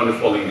build up on the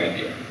following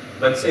idea.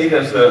 Let's say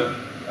there's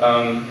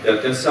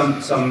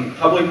some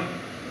public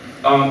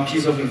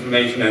piece of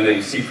information and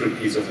a secret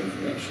piece of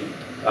information,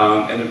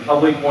 and the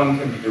public one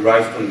can be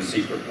derived from the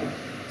secret one.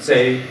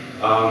 Say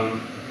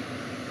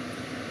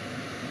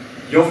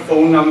your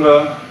phone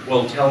number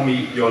will tell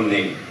me your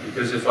name,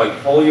 because if I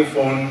call your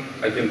phone,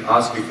 I can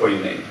ask you for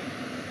your name.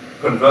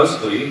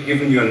 Conversely,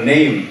 given your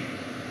name,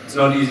 it's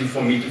not easy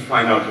for me to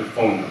find out your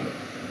phone number,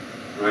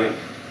 right?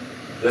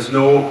 There's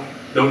no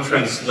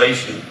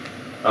translation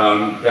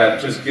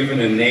that just given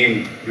a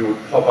name, you would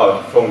pop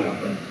out a phone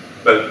number.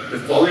 But the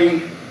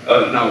following,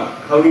 now,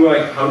 how do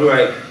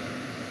I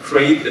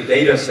create a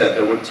data set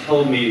that would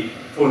tell me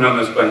phone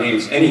numbers by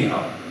names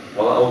anyhow?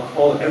 Well, I'll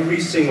call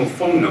every single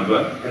phone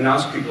number and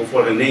ask people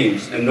for the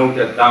names and note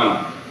that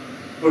down.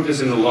 Put this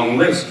in a long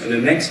list, and the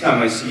next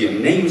time I see a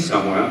name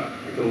somewhere,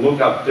 I can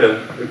look up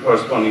the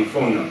corresponding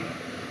phone number.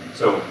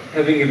 So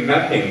having a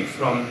mapping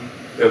from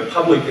the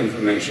public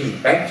information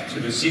back to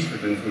the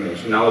secret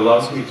information now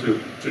allows me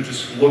to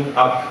just look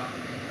up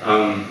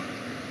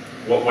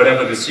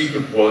whatever the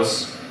secret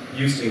was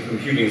used in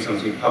computing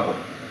something public.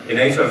 In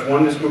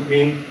A51, this would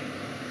mean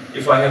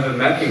if I have a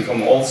mapping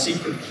from all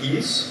secret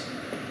keys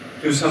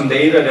to some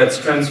data that's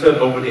transferred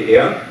over the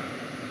air,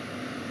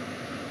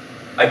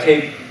 I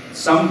take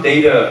some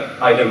data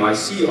item I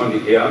see on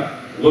the air,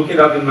 look it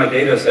up in my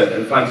data set,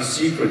 and find the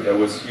secret that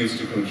was used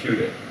to compute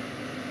it.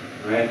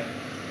 Right?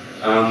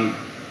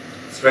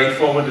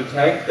 Straightforward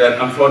attack that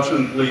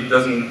unfortunately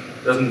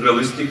doesn't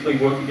realistically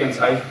work against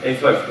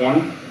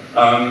A51.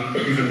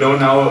 Even though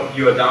now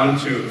you are down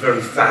to a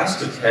very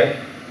fast attack,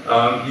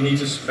 you need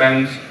to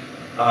spend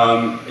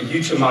a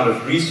huge amount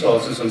of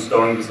resources on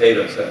storing this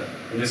data set.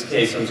 In this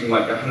case, something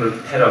like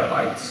 100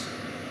 petabytes,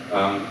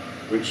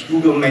 which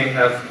Google may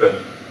have,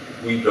 but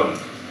we don't.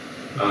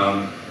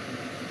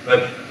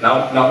 But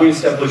now we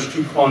establish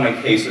two corner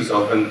cases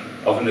of an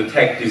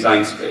attack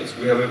design space.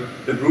 We have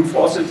the brute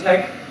force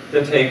attack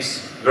that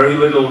takes very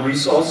little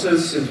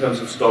resources in terms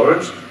of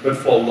storage, but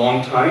for a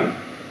long time.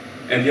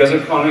 And the other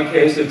corner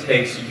case that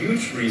takes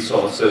huge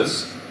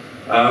resources,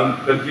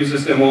 but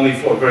uses them only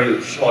for a very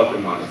short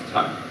amount of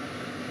time.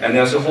 And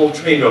there's a whole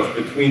trade-off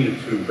between the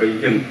two, where you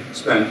can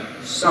spend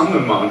some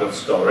amount of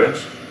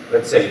storage,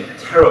 let's say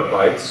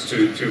terabytes,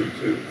 to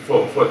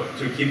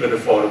keep it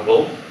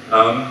affordable,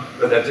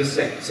 but at the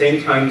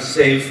same time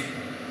save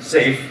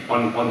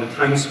on the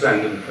time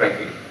spent in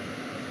cracking.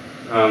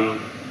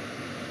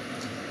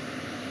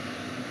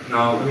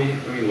 Now let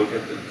me look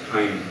at the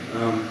time.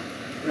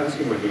 I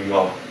think we're doing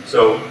well.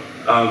 So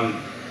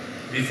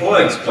before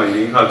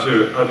explaining how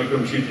to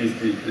compute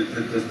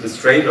this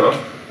trade-off,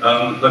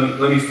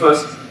 let me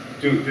first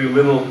do a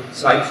little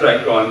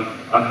sidetrack on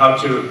how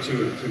to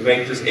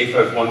make this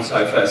A51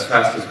 cipher as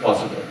fast as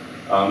possible.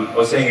 I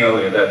was saying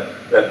earlier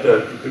that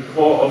the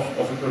core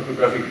of a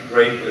cryptographic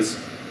break is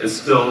is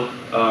still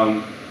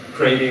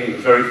creating a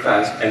very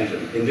fast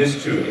engine. In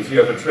this too, if you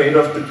have a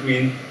trade-off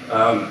between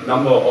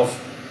number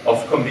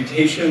of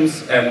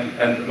computations and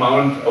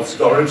amount of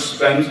storage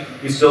spent,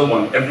 you still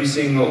want every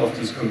single of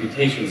these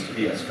computations to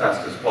be as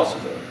fast as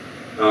possible.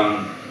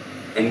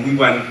 And we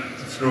went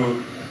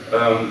through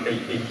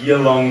a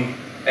year-long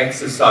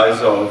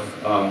exercise of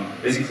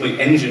basically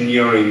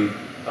engineering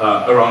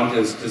around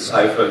this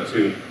cipher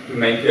to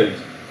make it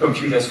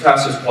compute as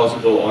fast as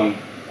possible on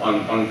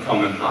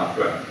common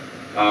hardware.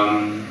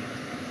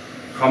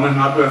 Common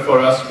hardware for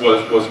us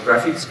was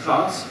graphics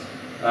cards,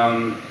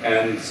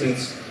 and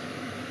since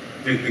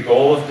the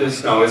goal of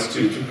this now is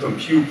to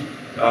compute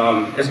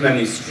as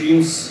many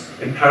streams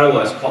in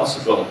parallel as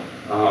possible,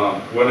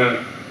 we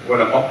want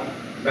to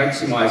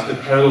maximize the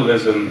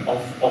parallelism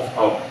of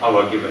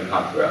our given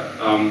hardware.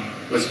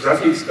 With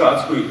graphics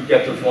cards, we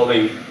get the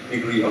following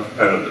degree of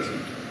parallelism.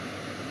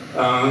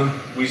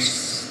 We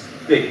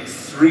stick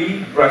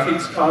 3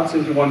 graphics cards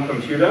into one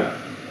computer,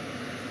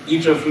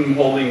 each of them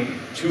holding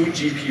 2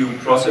 GPU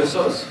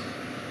processors.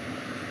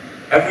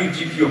 Every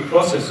GPU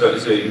processor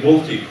is a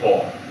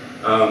multi-core.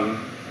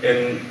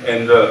 In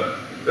the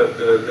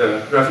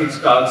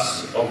graphics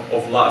cards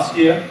of last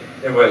year,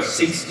 there were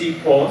 60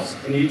 cores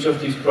in each of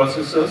these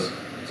processors.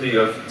 So you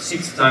have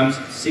 6 times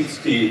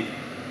 60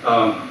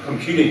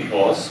 computing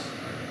cores.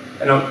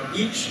 And now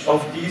each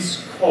of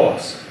these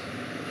cores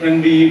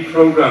can be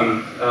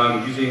programmed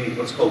using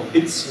what's called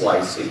bit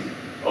slicing,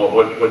 or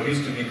what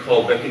used to be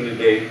called back in the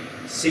day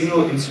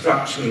single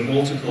instruction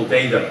multiple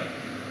data.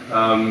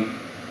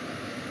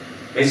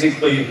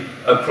 Basically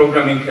a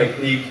programming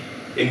technique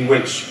in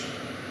which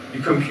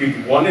you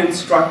compute one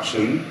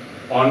instruction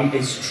on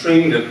a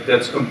string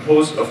that's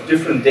composed of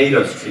different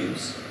data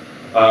streams.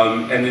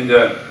 And in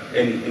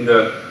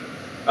the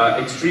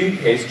extreme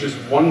case, just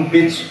 1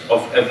 bit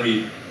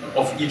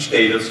of each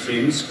data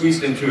stream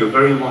squeezed into a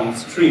very long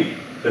stream.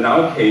 In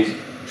our case,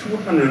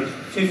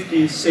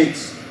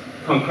 256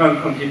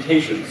 concurrent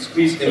computations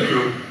squeezed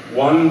into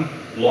one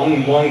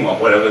long, or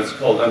whatever it's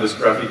called on this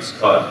graphics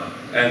card,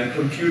 and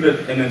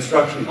computed an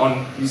instruction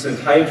on these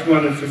entire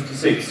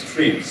 256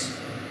 streams.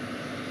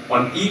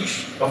 On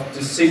each of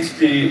the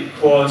 60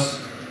 cores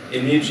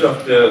in each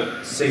of the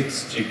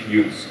 6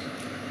 GPUs.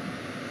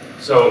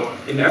 So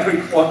in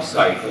every clock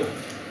cycle,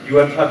 you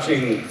are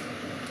touching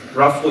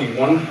roughly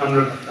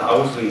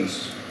 100,000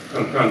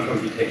 concurrent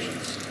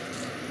computations.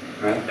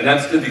 Right? And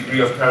that's the degree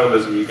of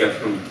parallelism you get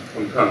from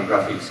concurrent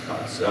graphics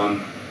cards.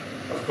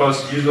 Of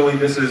course, usually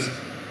this is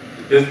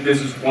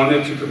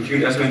wanted to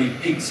compute as many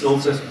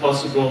pixels as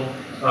possible,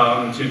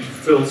 to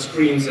fill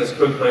screens as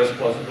quickly as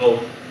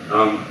possible.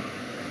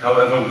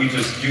 However, we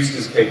just use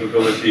this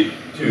capability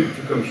to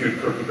compute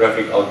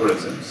cryptographic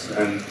algorithms,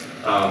 and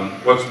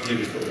works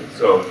beautifully.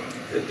 So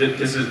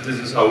this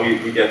is how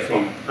we get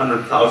from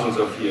 100,000s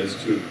of years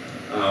to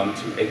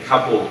a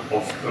couple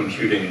of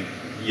computing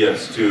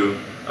years to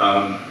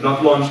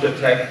not launch the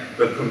tech,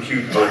 but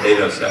compute our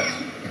data set.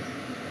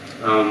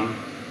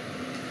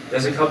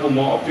 There's a couple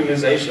more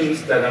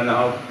optimizations that are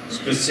now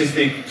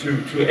specific to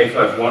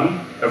A51.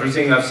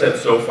 Everything I've said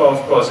so far,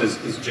 of course,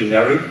 is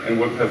generic and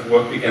would have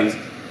worked against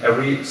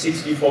every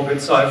 64-bit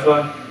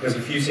cipher. There's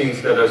a few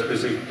things that are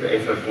specific to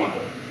A51.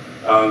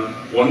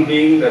 One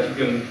being that you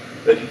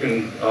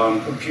can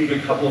compute a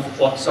couple of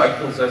clock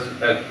cycles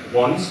at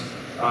once.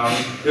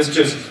 This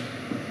just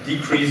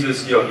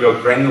decreases your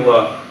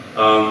granular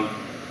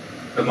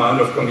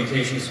amount of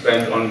computation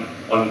spent on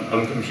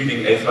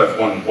computing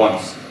A51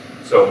 once.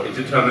 So it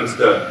determines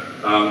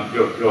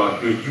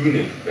your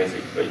unit,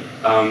 basically.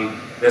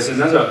 There's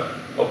another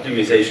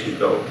optimization,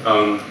 though,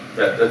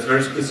 that's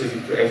very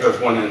specific to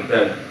A51 and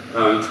that,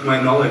 to my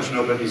knowledge,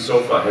 nobody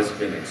so far has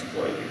been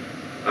exploiting.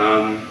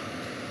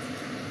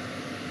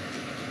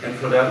 And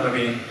for that, let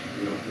me,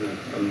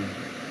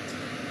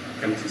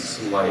 empty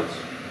slide.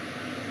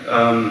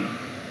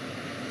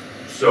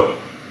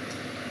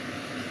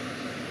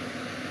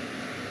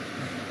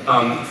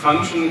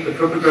 The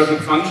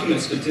cryptographic function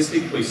is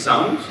statistically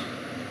sound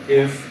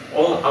if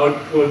all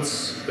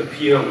outputs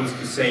appear with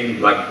the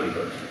same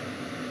likelihood,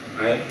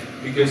 right?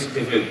 Because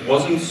if it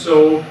wasn't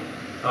so,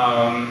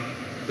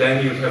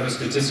 then you'd have a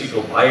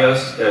statistical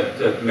bias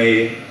that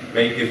may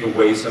give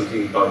away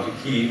something about the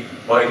key,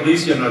 or at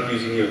least you're not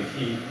using your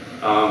key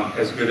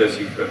as good as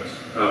you could.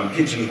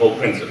 Pigeonhole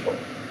principle.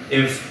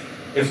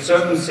 If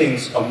certain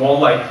things are more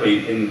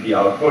likely in the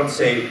output,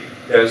 say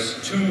there's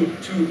two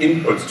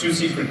inputs, 2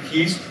 secret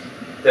keys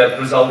that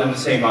result in the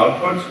same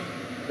output,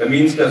 that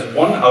means there's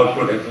one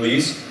output at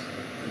least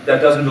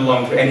that doesn't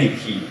belong to any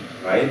key,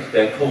 right?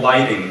 They're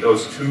colliding,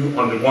 those two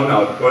on the one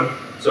output.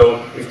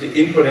 So if the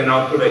input and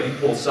output are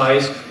equal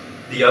size,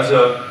 the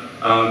other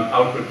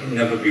output can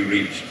never be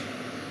reached.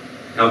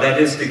 Now that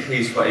is the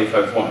case for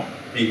A51,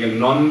 being a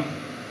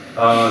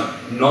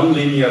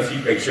non-linear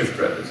feedback shift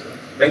register.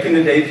 Back in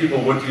the day,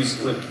 people would use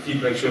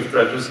feedback shift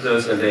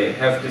registers, and they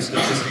have this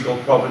statistical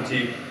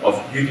property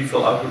of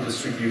beautiful output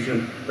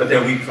distribution, but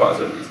they're weak for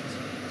other reasons.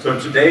 So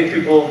today,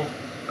 people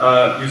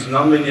use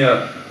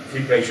nonlinear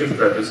feedback shift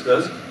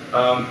registers,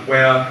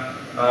 where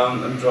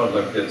let me draw it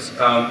like this,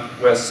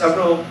 where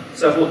several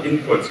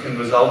inputs can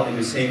result in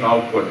the same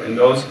output, and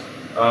those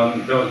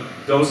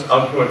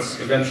outputs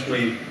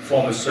eventually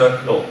form a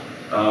circle.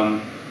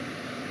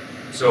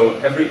 So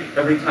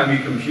every time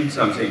you compute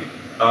something,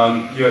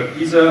 you're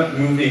either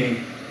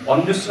moving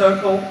on the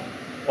circle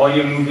or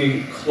you're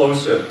moving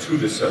closer to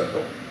the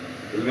circle.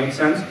 Does it make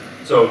sense?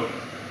 So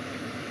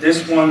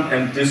this one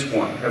and this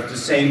one have the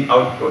same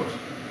output,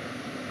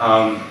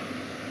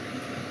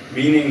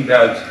 meaning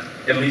that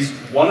at least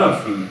one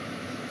of them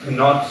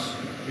cannot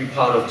be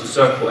part of the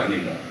circle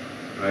anymore,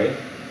 right?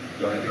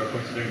 Go ahead. You're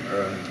considering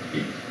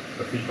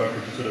a feedback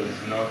register that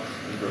is not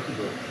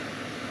invertible.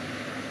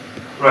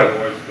 Right.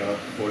 Otherwise you cannot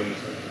fall in the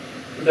circle.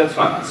 But that's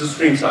fine. It's a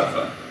stream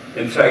cipher.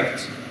 In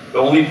fact, the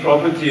only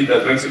property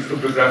that makes it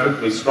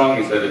cryptographically strong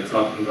is that it's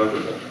not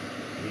invertible.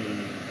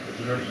 But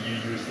generally you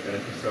use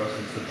NFSR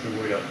in such a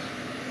way that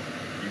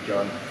you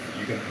can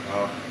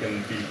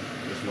be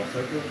a small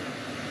cycle,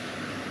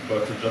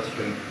 but you just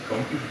can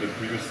compute the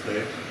previous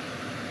state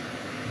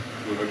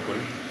to avoid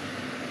collision.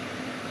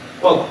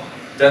 Well,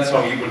 that's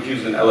how you would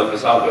use an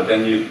LFSR, but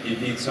then you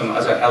need some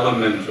other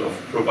element of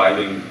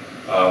providing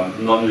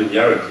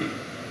non-linearity.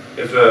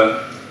 If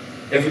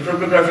a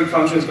cryptographic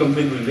function is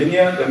completely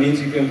linear, that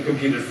means you can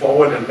compute it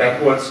forward and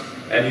backwards,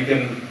 and you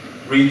can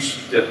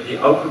reach the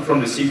output from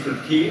the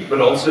secret key,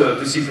 but also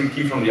the secret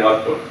key from the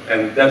output.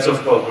 And that's,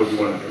 of course, what you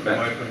want to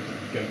prevent.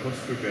 You can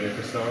construct an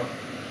FSR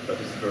that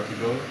is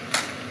vertical,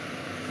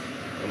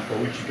 and for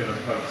which you cannot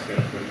have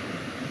scan collision.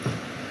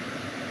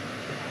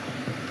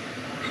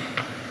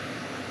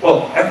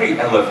 Well, every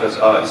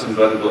LFSR is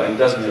invertible and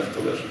doesn't have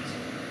collisions.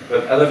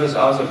 But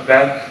LFSRs are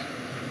bad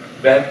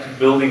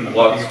building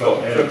blocks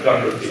for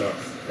cryptography.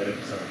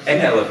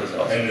 And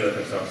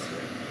LFSRs.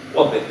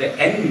 Well, the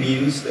N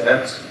means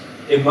that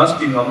it must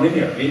be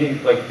nonlinear,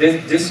 meaning like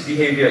this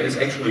behavior is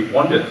actually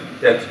wanted,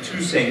 that two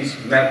things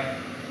map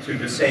to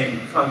the same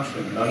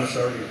function. Not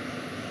necessarily.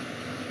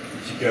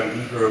 You can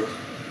invert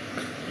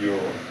your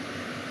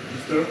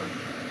register,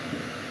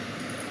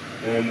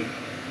 and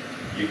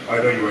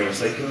either you are in a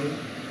cycle,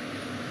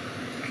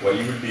 or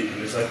you will be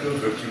in a cycle,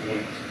 but you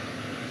won't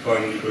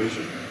find any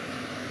collision,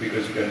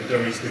 because you can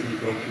deterministically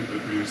compute the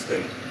previous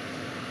state.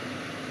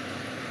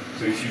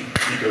 So if you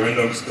pick a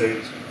random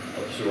state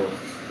of your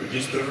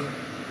register,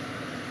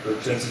 the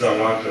chances are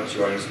large that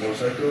you are in a small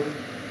cycle,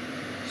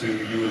 so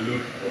you will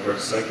loop over the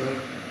cycle,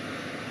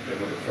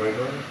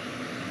 forever,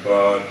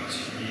 but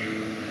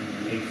you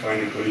won't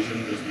find a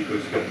collision just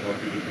because you can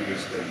compute the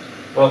previous state.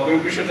 Well,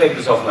 we should take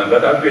this offline,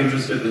 but I'd be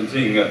interested in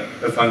seeing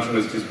a function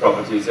with these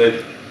properties.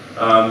 It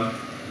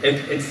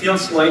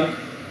feels like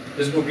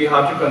this would be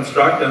hard to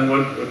construct and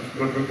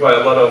would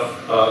require a lot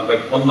of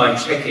like online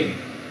checking.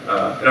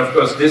 And of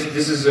course, this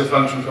is a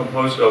function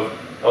composed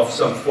of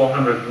some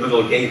 400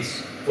 little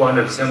gates,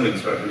 400 assembly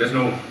instructions. There's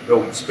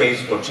no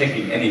space for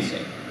checking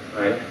anything,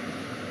 right?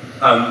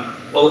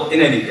 Well,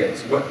 in any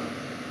case,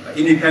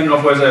 independent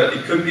of whether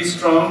it could be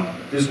strong,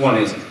 this one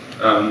isn't,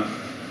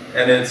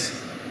 and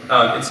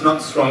it's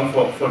not strong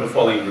for the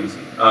following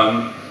reason.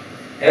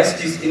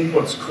 As these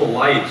inputs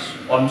collide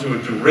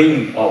onto the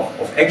ring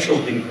of actual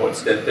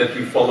inputs that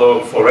you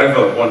follow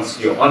forever once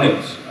you're on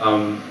it,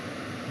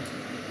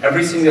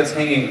 everything that's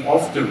hanging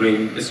off the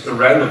ring is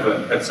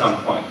irrelevant at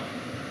some point.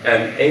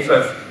 And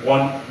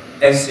A51,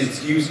 as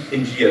it's used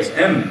in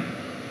GSM,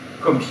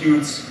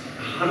 computes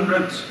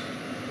 100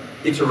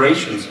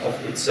 iterations of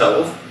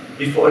itself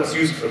before it's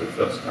used for the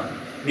first time.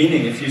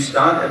 Meaning, if you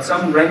start at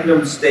some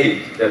random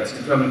state that's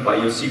determined by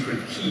your secret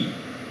key,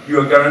 you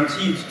are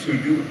guaranteed to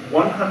do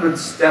 100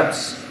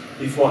 steps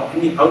before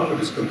any output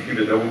is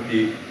computed that will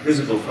be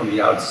visible from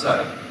the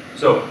outside.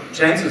 So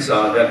chances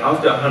are that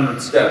after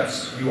 100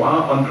 steps, you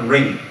are on the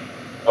ring.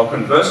 Or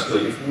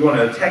conversely, if we want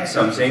to attack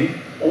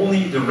something,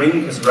 only the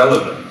ring is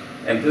relevant.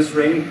 And this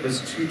ring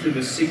is 2 to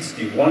the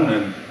 61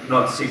 and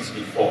not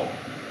 64.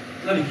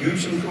 Not a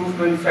huge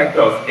improvement,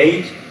 factor of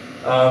 8,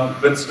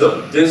 but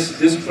still,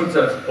 this puts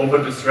us over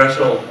the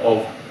threshold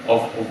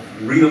of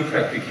real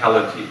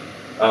practicality.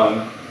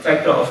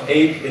 Factor of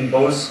 8 in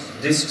both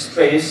disk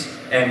space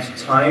and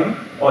time,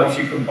 or if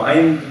you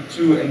combine the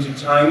two into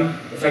time,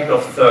 a factor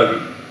of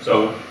 30.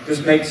 So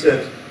this makes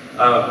it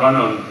run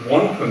on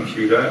one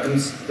computer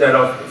instead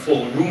of a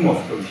full room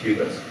of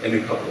computers in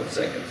a couple of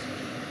seconds.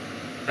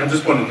 I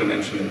just wanted to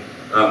mention it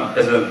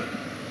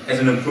as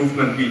an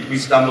improvement we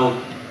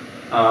stumbled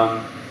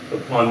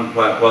upon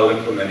while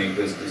implementing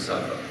this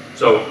cipher.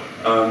 So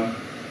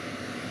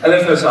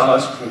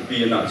LFSRs would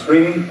be a nice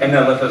ring, and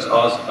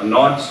LFSRs are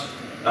not.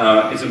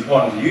 It's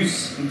important to use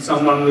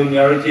some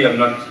nonlinearity. I'm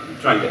not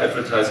trying to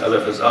advertise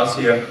LFSRs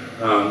here,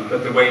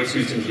 but the way it's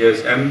used in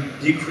GSM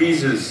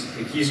decreases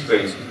the key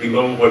space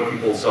below what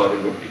people thought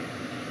it would be.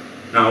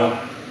 Now,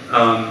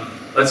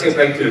 let's get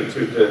back to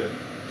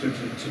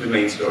the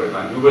main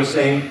storyline. We were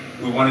saying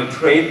we want to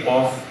trade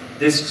off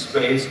disk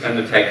space and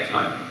attack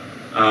time.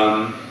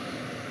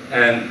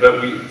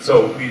 But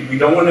we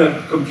don't want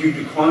to compute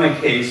the corner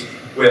case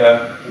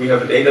where we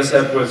have a data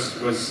set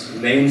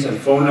with names and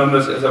phone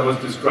numbers, as I was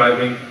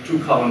describing,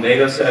 2-column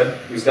data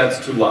set, because that's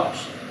too large,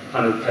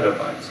 100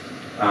 petabytes.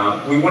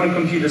 We want to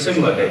compute a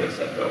similar data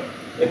set, though.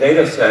 A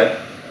data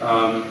set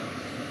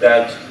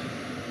that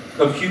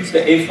computes the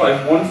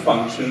A51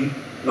 function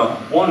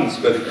not once,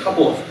 but a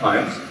couple of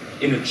times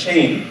in a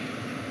chain,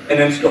 and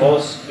then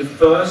stores the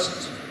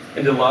first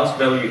and the last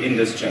value in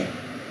this chain.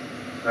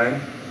 Right?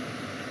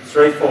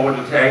 Straightforward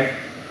attack,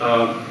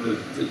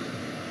 the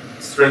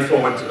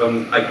straightforward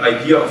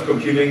idea of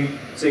computing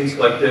things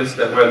like this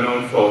that were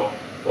known for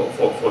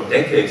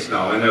decades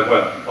now, and that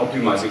were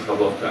optimized a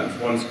couple of times,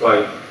 once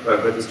by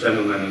this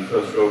gentleman in the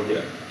first row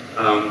here.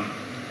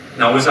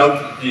 Now,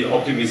 without the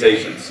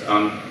optimizations,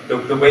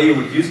 the way you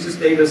would use this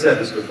data set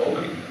is the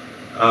following.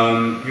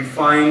 You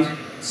find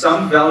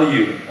some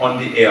value on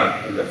the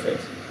air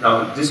interface.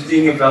 Now, this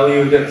being a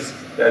value that's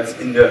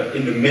in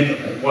the middle,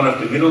 one of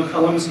the middle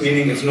columns,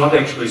 meaning it's not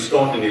actually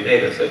stored in the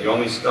data set. You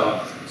only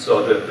saw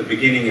the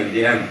beginning and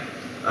the end.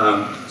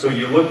 So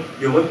you look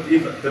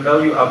the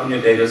value up in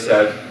your data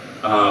set,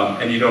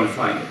 and you don't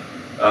find it.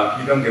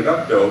 You don't give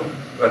up though,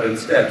 but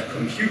instead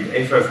compute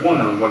A51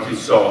 on what you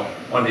saw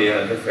on the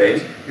air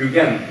interface. You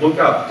again look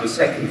up the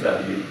second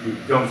value. You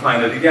don't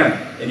find it again,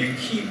 and you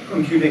keep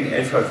computing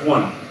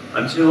A51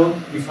 until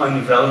you find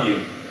a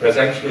value that's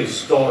actually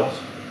stored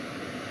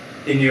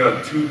in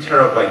your 2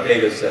 terabyte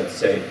data set,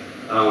 say.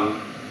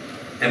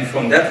 And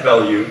from that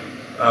value,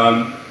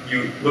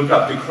 you look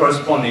up the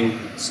corresponding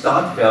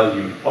start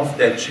value of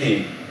that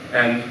chain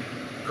and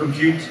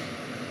compute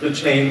the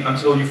chain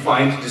until you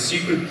find the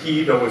secret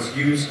key that was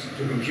used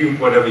to compute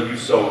whatever you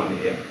saw on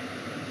the air.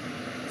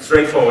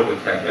 Straightforward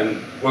attack,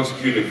 and works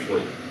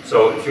beautifully.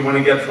 So if you want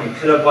to get from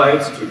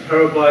petabytes to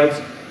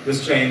terabytes,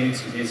 this chain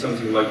needs to be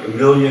something like 1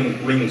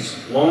 million links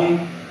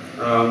long.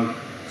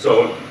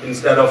 So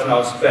instead of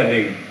now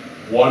spending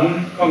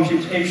 1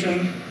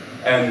 computation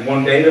and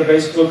 1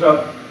 database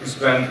lookup, you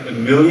spend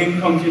 1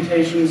 million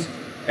computations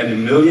and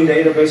 1 million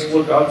database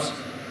lookups,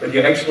 but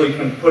you actually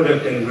can put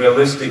it in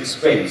realistic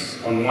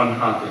space on 1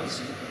 hard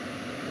disk,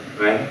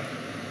 right?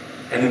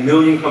 And 1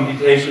 million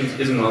computations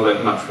isn't all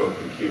that much for a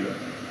computer.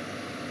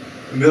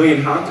 1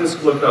 million hard disk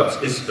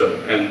lookups is though,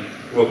 and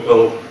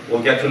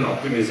we'll get to an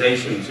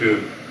optimization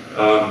to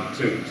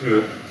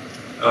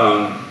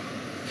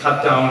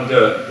cut down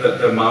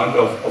the amount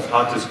of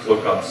hard disk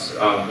lookups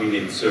we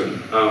need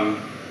soon.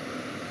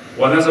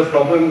 One other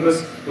problem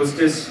with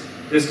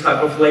this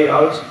type of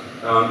layout,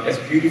 as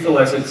beautiful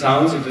as it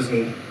sounds, it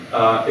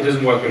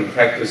doesn't work in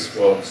practice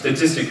for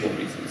statistical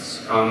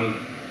reasons.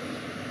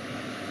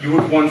 You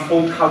would want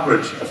full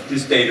coverage of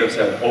this data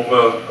set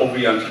over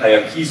the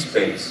entire key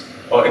space,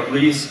 or at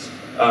least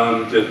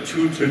the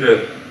 2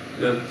 to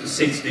the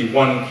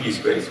 61 key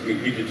space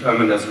we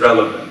determined as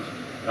relevant.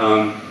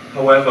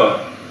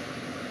 However,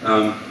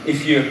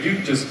 if you do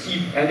just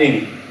keep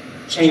adding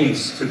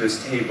chains to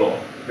this table,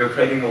 you're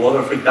creating a lot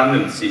of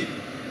redundancy.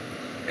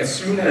 As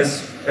soon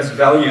as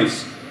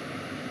values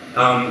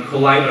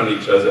collide on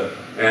each other,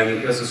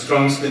 and there's a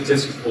strong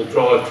statistical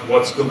draw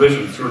towards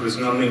collision through this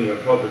nonlinear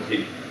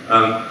property,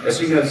 as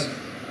soon as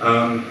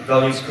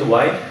values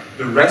collide,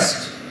 the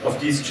rest of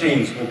these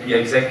chains will be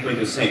exactly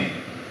the same,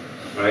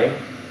 right?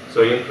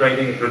 So you're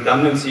creating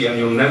redundancy, and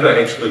you'll never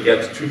actually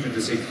get 2 to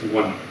the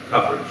 61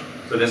 coverage.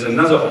 So there's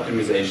another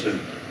optimization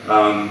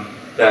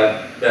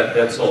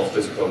that solves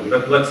this problem.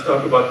 But let's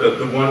talk about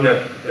the one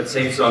that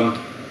saves on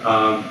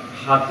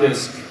hard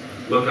disk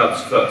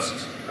lookups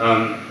first.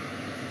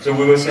 So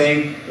we were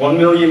saying 1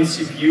 million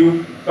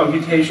CPU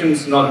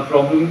computations, not a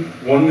problem.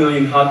 1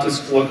 million hard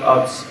disk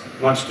lookups,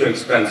 much too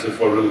expensive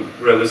for a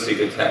realistic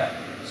attack.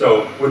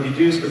 So what you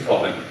do is the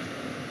following.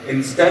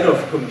 Instead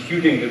of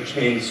computing the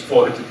chains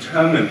for a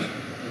determined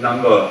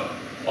number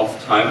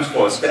of times,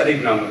 for a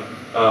static number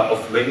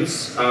of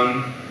links,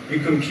 you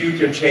compute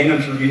your chain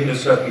until you hit a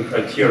certain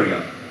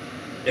criteria.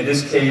 In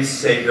this case,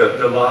 say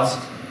the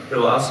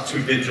last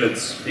 2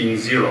 digits being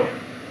 0,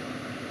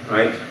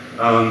 right?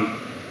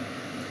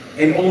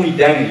 And only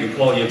then you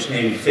call your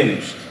chain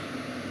finished.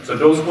 So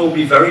those will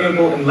be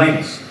variable in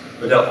length,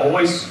 but they'll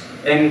always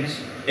end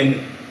in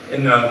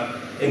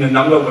a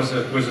number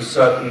with a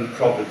certain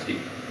property.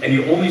 And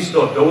you only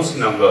store those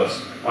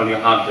numbers on your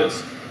hard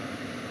disk.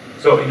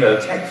 So in the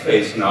attack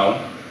phase now,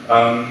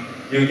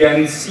 you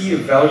again see a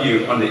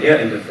value on the air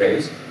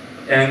interface,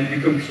 and you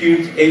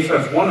compute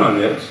A51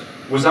 on it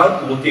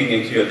without looking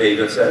into your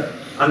data set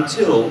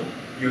until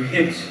you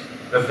hit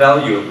a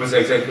value with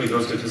exactly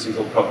those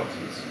statistical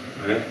properties,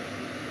 right?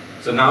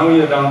 So now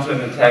we are down to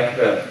an attack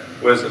that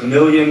was 1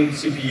 million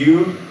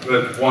CPU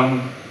with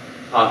 1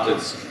 hard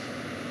disk.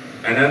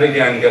 And that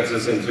again gets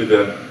us into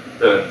the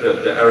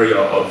area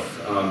of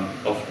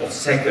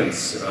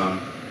seconds,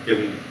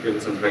 given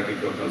some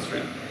practical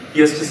constraint.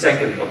 Here's the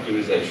second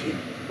optimization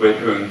we're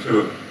doing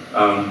to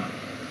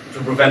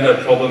prevent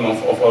that problem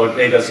of our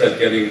data set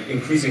getting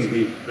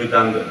increasingly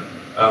redundant.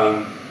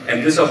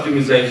 And this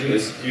optimization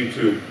is due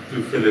to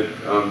Philip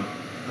a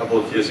couple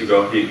of years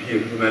ago. He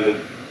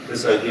implemented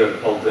this idea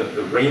called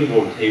the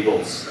rainbow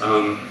tables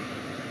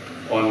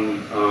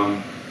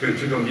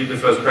to compute the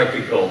first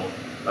practical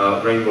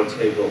rainbow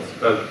tables,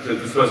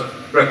 the first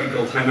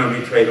practical time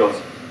memory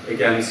trade-offs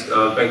against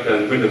back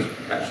then Windows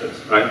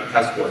caches, right?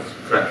 Password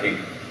cracking.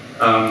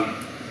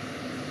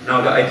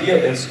 Now the idea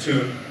is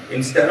to,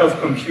 instead of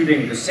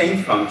computing the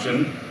same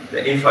function, the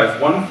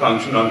A51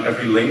 function on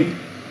every link,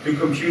 to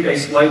compute a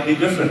slightly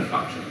different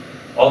function.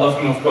 All of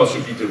them, of course,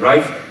 should be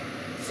derived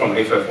from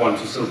A51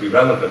 to still be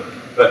relevant.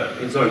 But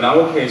so in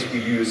our case, we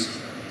use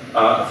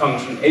a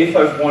function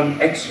A51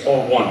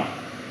 XOR 1,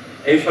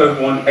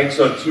 A51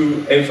 XOR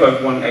 2,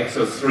 A51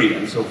 XOR 3,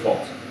 and so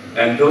forth.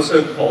 And those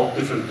are called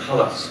different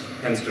colors,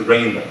 hence the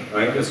rainbow,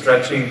 right? They're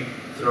stretching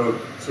through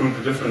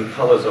the different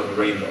colors of a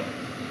rainbow.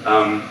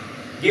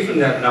 Given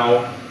that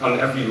now on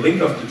every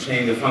link of the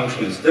chain the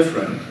function is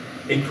different,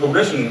 a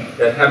collision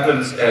that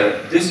happens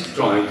at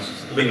disjoint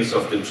links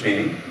of the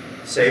chain,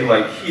 say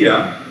like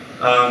here,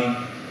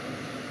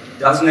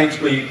 doesn't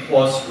actually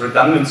cause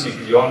redundancy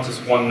beyond this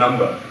one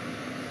number.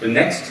 The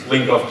next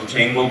link of the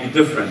chain will be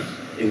different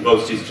in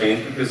both these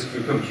chains because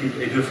you compute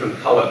a different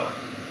color.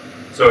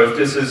 So if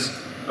this is,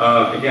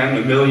 again,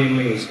 1 million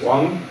links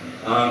long,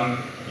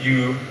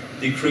 you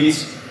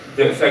decrease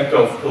the effect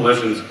of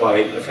collisions by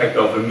a factor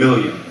of 1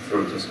 million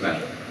through this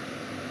method.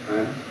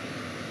 Right?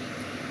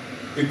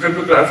 The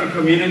cryptographic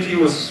community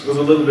was a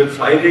little bit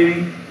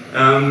fighting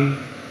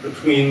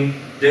between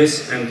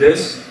this and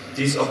this.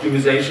 These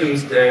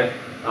optimizations, they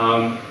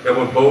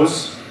were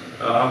both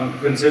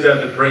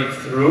considered a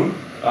breakthrough,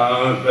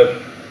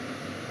 but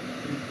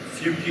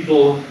few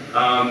people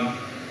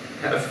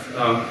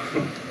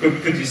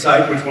could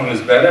decide which one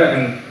is better,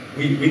 and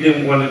we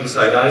didn't want to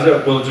decide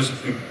either. We'll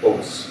just do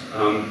both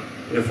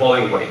in the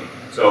following way.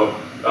 So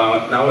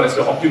now as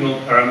the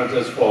optimal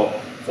parameters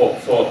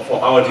for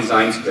our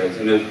design space,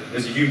 and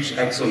there's a huge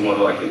Excel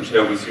model I can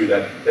share with you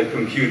that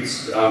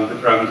computes the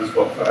parameters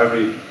for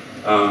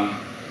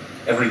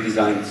every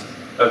design,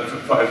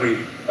 for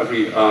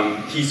every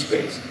key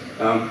space.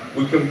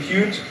 We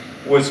compute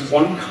with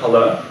one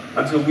color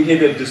until we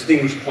hit a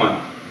distinguished point.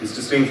 This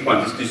distinguished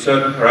point is these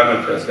certain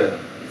parameters that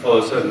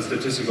follow certain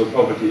statistical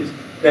properties.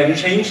 Then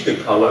change the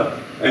color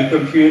and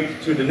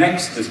compute to the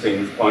next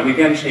distinguished point.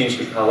 Again, change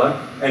the color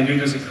and do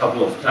this a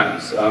couple of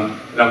times. In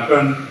our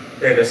current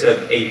data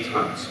set, 8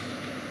 times.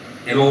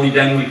 And only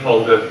then we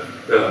call the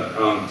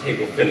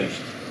table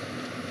finished.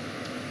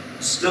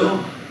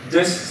 Still,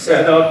 this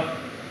setup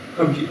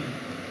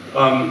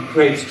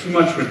creates too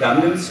much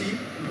redundancy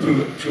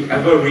to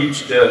ever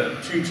reach the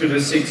 2 to the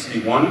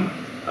 61,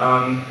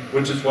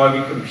 which is why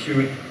we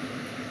compute,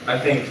 I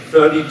think,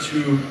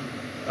 32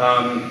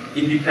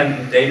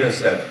 independent data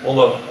sets, all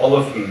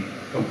of them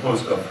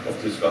composed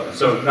of this value.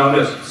 So now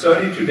there's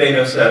 32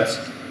 data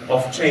sets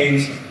of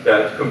chains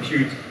that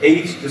compute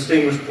 8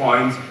 distinguished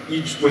points,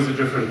 each with a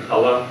different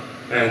color,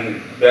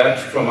 and that,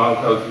 from our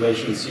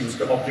calculation, seems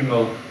the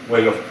optimal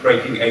way of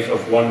breaking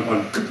A51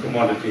 on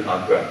commodity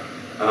hardware.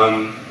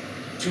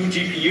 2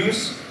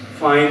 GPUs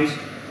find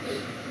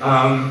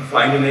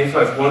an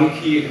A51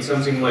 key in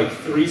something like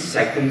 3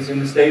 seconds in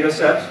this data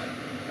set.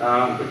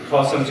 It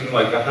costs something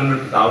like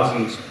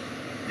 100,000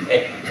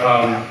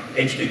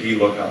 HDD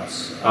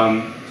lookups.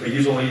 So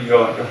usually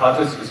your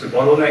hard disk is the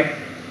bottleneck,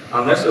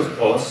 unless, of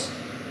course,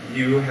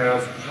 you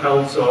have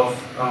piles of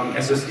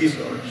SSD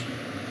storage.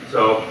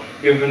 So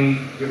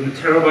given a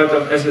terabyte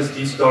of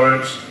SSD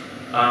storage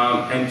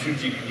and 2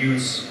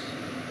 GPUs,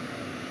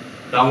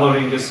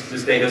 downloading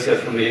this data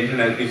set from the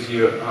internet gives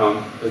you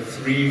a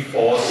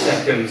 3-4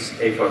 seconds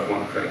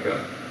A51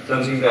 cracker.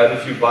 Something that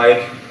if you buy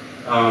it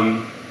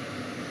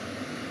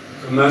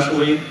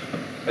commercially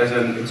as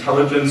an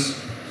intelligence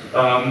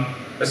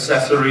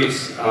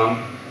accessories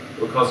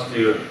will cost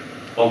you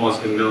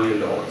almost $1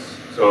 million.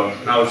 So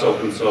now it's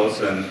open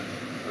source, and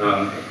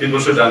people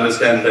should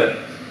understand that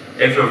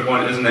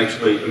A51 isn't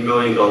actually $1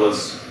 million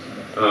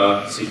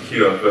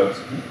secure, but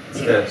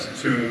instead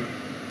two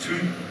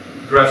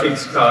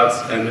graphics cards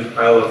and a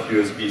pile of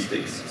USB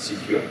sticks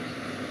secure.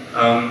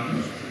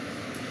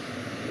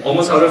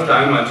 Almost out of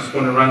time, I just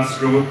want to run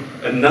through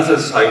another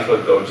cipher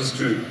though, just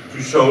to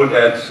show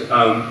that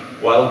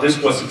while this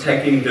was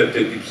attacking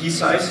the key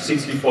size,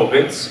 64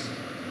 bits,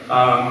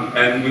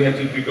 and we had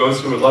to go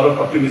through a lot of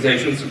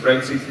optimizations to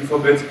break 64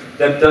 bits,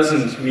 that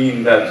doesn't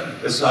mean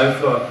that a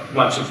cipher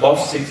much above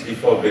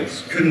 64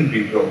 bits couldn't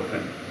be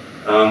broken.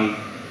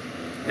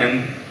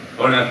 And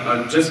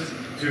on just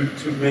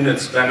 2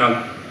 minutes spent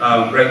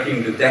on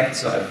breaking the DECT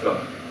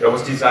cipher, that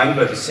was designed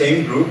by the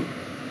same group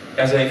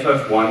as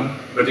A51,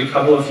 but a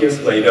couple of years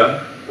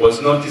later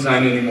was not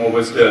designed anymore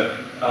with the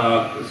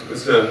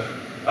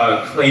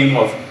claim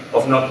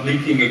of not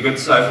leaking a good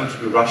cipher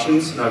to the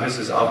Russians. Now this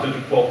is after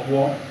the Cold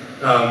War.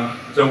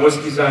 So it was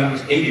designed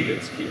with 80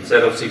 bits key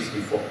instead of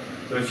 64.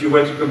 So if you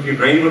were to compute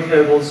rainbow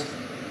tables,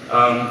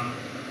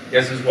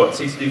 this is what,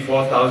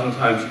 64,000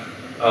 times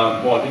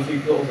more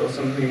difficult or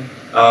something.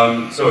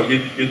 So you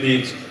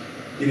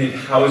need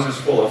houses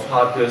full of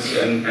hard disks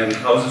and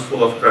houses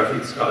full of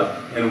graphics cards,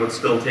 and it would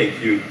still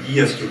take you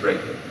years to break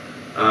it.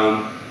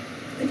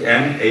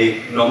 Again,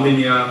 a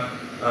nonlinear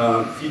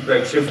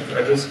feedback shift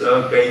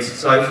register based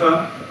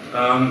cipher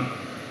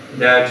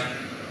that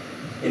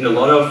in a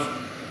lot of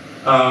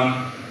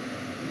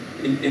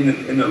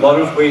in a lot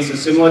of ways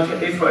is similar to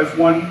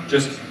A51,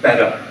 just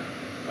better.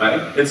 Right?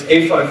 It's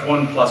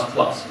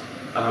A51++.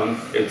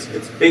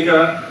 It's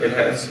bigger. It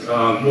has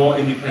more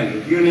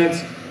independent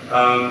units.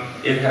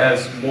 It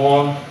has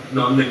more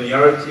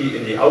nonlinearity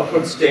in the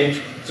output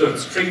stage. So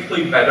it's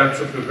strictly better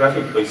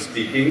cryptographically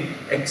speaking,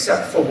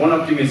 except for one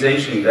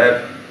optimization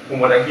that, from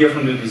what I hear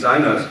from the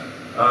designers,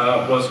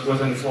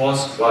 was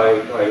enforced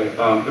by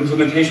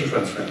implementation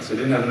constraints. They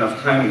didn't have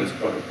enough time in this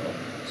protocol.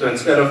 So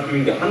instead of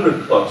doing the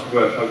 100 clocks we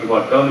were talking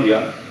about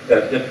earlier,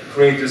 that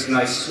create this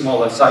nice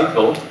smaller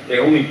cycle, they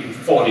only do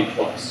 40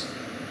 clocks.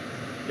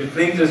 You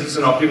think this is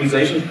an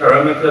optimization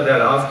parameter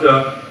that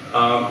after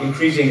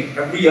increasing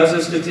every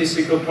other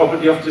statistical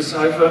property of the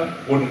cipher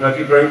wouldn't hurt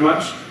you very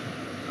much,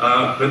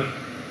 but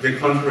the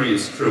contrary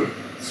is true.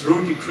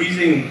 Through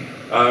decreasing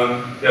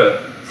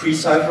the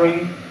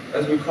pre-ciphering,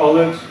 as we call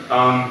it,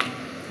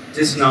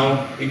 this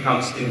now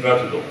becomes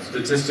invertible.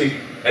 Statistic,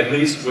 at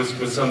least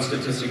with some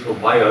statistical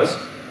bias,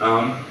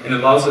 and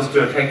allows us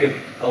to attack it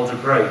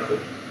algebraically.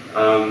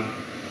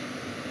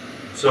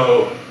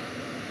 So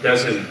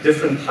there's a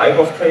different type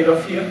of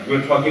trade-off here. We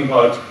were talking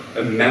about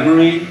a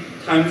memory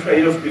time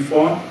trade-off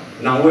before.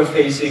 Now we're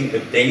facing a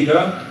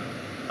data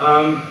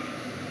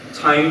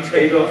time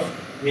trade-off,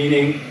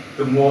 meaning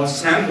the more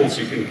samples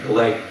you can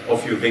collect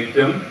of your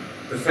victim,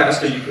 the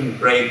faster you can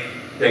break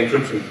the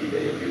encryption key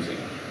that you're using.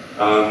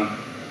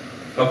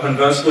 Or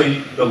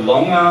conversely, the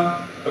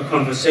longer a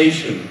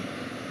conversation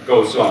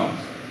goes on,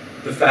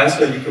 the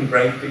faster you can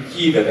break the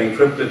key that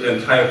encrypted the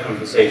entire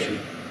conversation.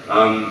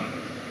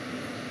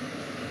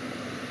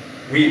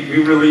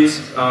 We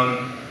released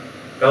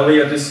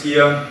earlier this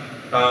year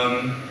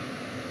an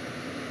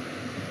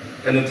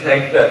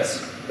attack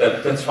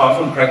that's far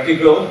from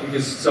practical,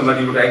 because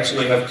somebody would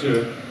actually have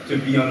to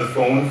be on the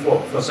phone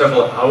for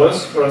several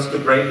hours for us to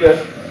break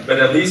it. But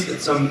at least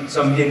it's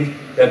some hint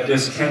that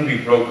this can be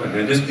broken.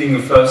 And this being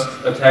the first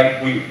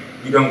attack, we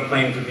don't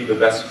claim to be the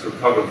best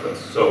cryptographers.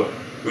 So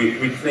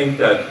we think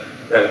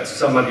that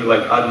somebody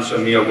like Adi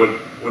Shamir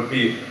would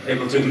be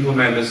able to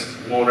implement this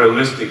more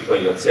realistically.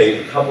 Let's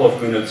say a couple of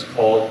minutes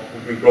call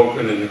would be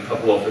broken in a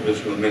couple of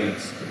additional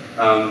minutes.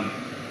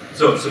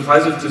 So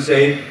suffice it to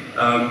say,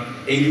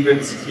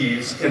 80-bit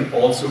keys can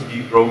also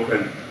be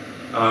broken,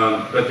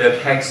 but the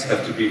attacks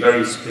have to be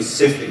very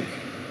specific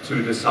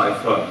to the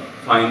cipher,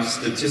 find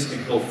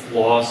statistical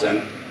flaws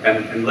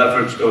and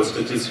leverage those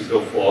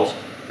statistical flaws,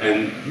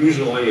 and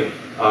usually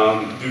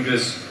do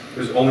this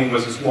only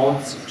with a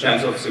small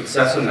chance of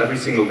success on every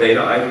single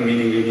data item,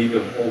 meaning you need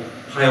a whole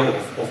pile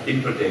of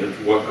input data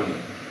to work on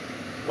it.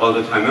 While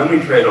the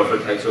time-memory trade-off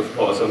attacks, of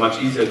course, are much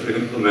easier to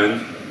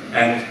implement,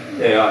 and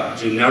they are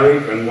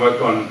generic and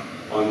work on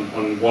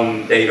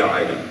one data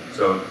item.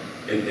 So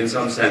in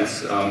some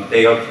sense,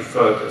 they are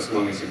preferred as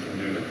long as you can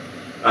do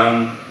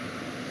them.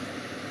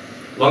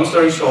 Long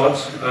story short,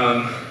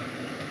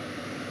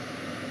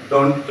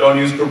 don't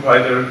use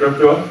proprietary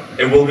crypto.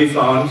 It will be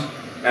found,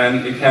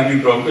 and it can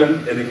be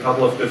broken in a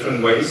couple of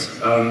different ways.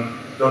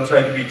 Don't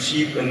try to be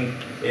cheap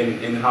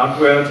in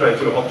hardware. Try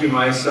to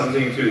optimize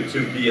something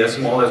to be as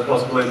small as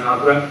possible in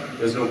hardware.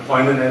 There's no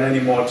point in that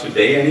anymore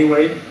today,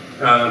 anyway.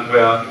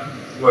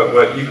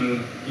 Where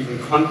even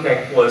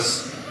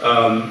contactless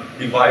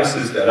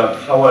devices that are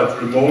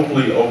powered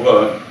remotely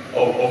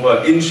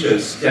over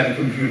inches can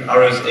compute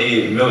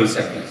RSA in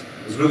milliseconds.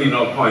 There's really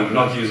no point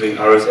not using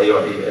RSA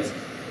or AES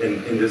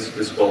in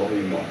this world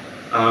anymore.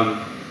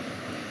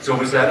 So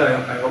with that,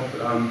 I hope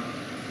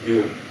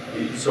you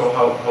saw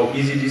how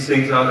easy these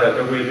things are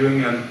that we're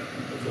doing, and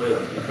hopefully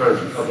I've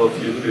encouraged a couple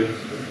of you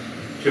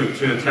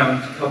to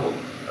attempt a couple,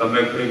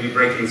 maybe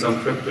breaking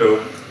some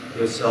crypto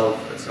yourself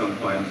at some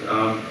point.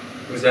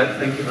 With that,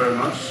 thank you very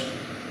much,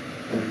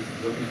 and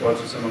looking forward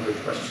to some of your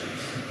questions.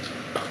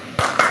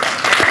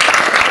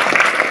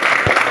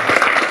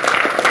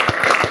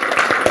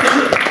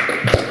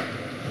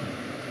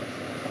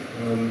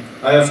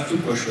 I have two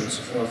questions.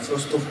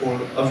 First of all,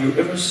 have you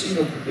ever seen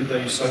a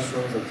proprietary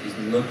cipher that is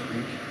not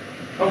weak?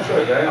 Oh,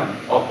 sure, yeah.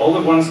 All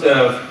the ones that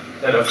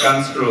have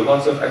gone through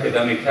lots of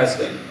academic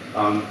testing.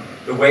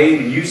 The way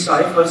new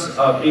ciphers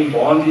are being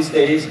born these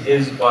days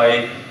is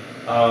by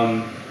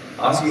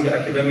asking the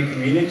academic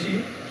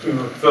community to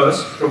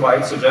first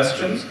provide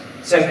suggestions,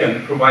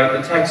 second, provide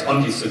attacks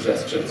on these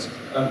suggestions.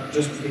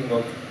 Just speaking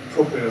about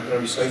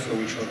proprietary cipher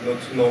which are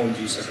not known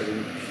this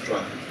academic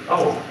track.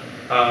 Oh,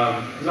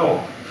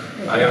 no,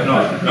 I have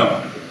not,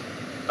 no.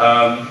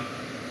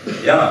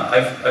 Yeah,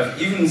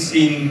 I've even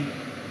seen,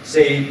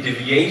 say,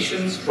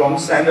 deviations from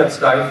standard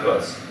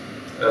ciphers,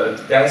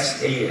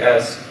 DES,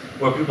 AES,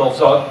 where people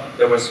thought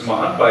they were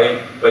smart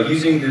by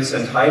using this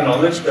entire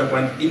knowledge that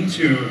went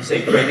into,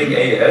 say, creating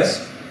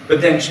AES, but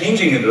then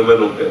changing it a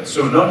little bit.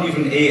 So not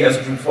even AES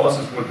brute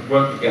forces would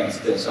work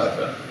against this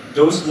cipher.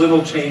 Those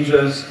little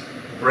changes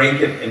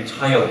break it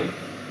entirely,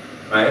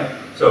 right?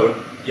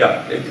 So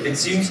yeah, it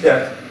seems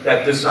that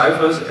the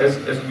ciphers,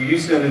 as we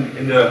use them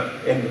in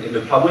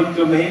the public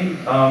domain,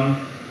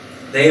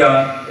 they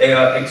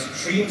are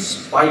extreme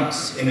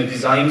spikes in a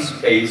design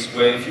space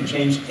where if you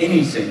change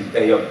anything,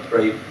 they are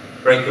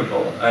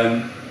breakable.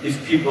 And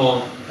if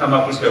people come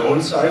up with their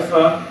own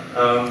cipher,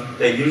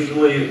 they're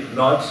usually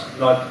not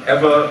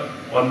ever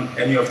on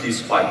any of these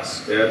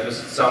spikes. They're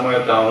just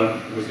somewhere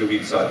down with the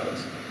weak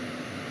ciphers.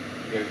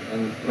 Okay.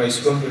 And my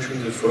second question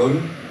is the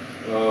following.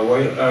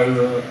 While I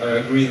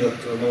agree that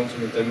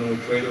mounting a time-memory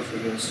trade-off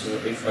against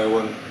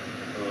A51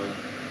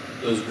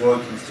 does work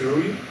in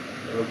theory,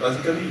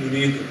 basically you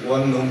need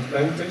one known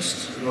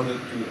plaintext in order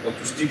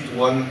to stick to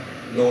one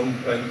known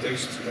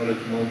plaintext in order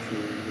to mount the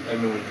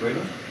time-memory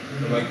trade-off.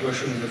 Mm-hmm. And my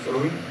question is the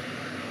following.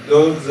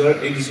 Does there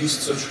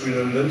exist such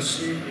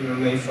redundancy in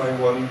an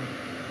A51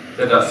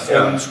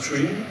 foreign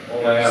stream?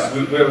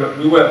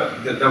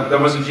 There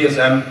was a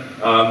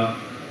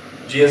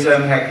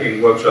GSM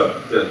hacking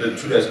workshop the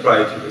 2 days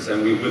prior to this,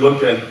 and we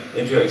looked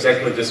into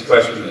exactly this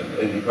question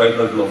in a great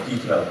level of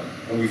detail.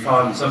 And we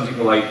found something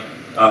like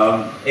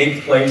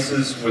 8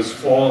 places with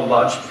 4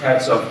 large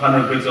pads of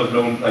 100 bits of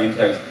known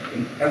plaintext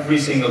in every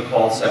single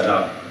call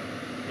setup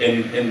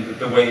in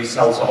the way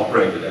cells are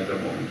operated at the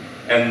moment.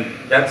 And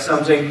that's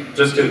something,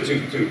 just to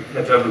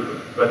catch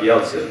everybody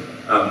else in.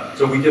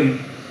 So we can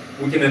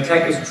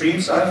attack a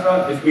stream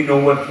cipher if we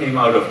know what came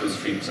out of the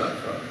stream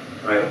cipher,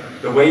 right?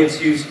 The way it's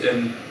used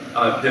in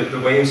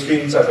the way a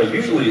stream cipher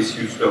usually is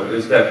used, though,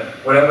 is that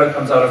whatever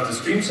comes out of the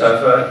stream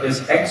cipher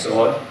is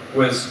XORed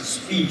with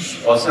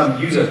speech or some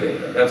user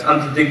data. That's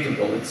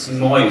unpredictable. It's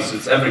noise.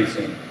 It's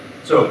everything.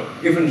 So,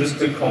 given just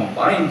the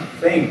combined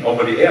thing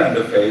over the air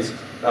interface,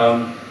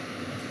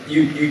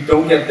 you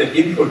don't get the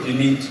input you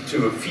need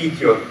to feed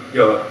your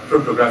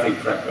cryptographic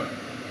tracker.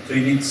 So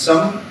you need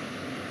some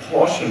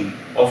portion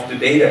of the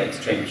data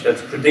exchange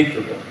that's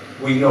predictable.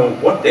 We know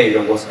what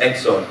data was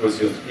XORed with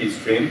your key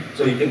stream,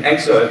 so you can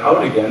XOR it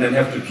out again and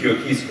have the pure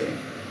key stream.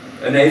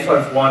 In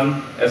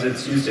A51, as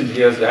it's used in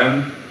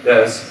GSM,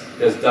 there's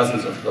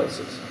dozens of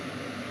places.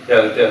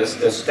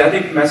 There's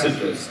static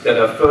messages that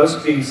are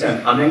first being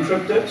sent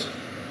unencrypted,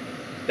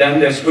 then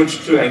they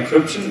switch to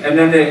encryption, and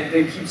then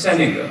they keep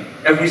sending them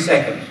every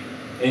second.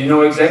 And you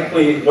know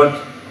exactly in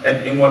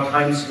what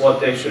time slot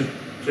they should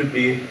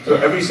be. So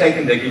every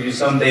second they give you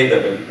some data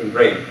that you can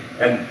break.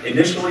 And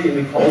initially in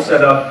the call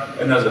setup,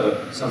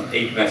 some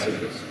 8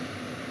 messages.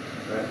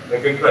 Right? A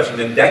good question.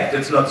 In DECT,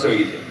 it's not so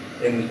easy.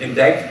 In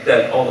DECT,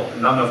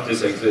 none of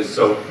this exists.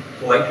 So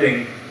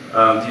collecting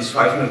these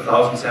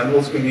 500,000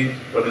 samples we need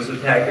for this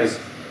attack is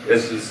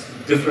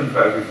different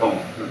for every phone.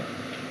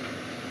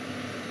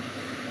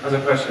 Other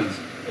questions?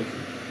 Thank you.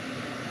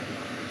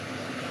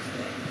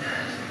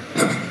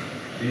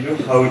 Do you know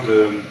how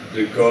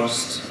the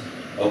cost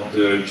of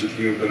the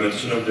GPU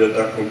implementation of the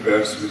attack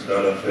compares with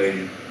that of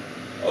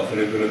an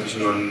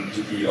implementation on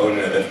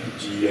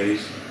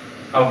FPGAs?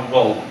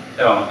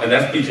 An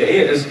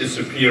FPGA is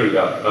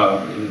superior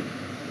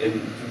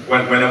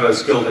whenever a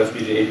skilled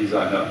FPGA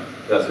designer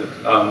does it.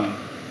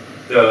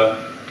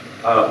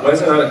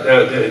 Whether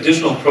the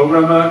additional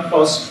programmer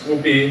cost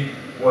will be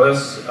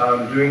worth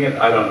doing it,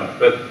 I don't know.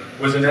 But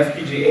with an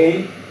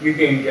FPGA, you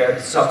can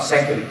get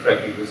sub-second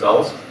cracking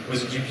results.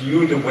 With a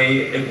GPU, the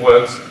way it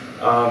works,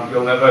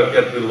 you'll never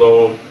get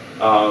below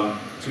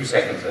 2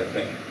 seconds, I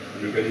think.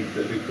 You're getting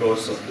the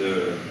cost of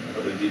the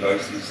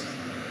devices.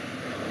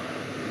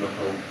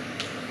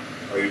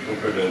 How you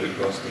compare the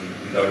cost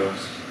in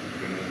dollars?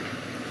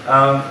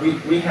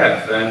 We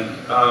have, and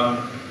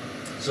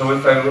so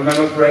if I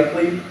remember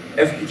correctly,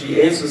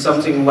 FPGAs is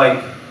something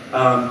like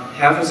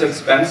half as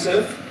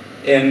expensive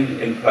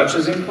in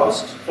purchasing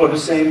cost for the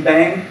same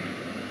bang,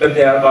 but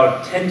they're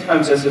about 10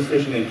 times as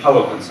efficient in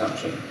power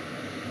consumption.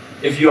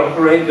 If you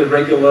operate a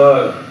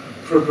regular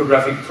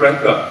cryptographic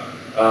tracker,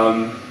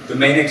 the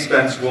main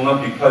expense will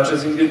not be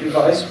purchasing the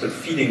device, but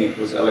feeding it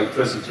with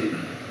electricity.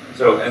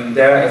 So, and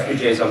their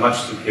FPGAs are much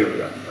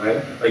superior,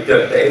 right? Like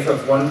the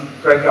A51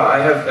 tracker I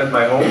have at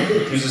my home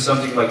uses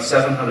something like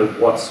 700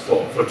 watts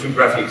for 2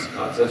 graphics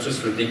cards. That's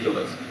just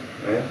ridiculous,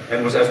 right?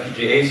 And with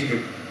FPGAs,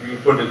 you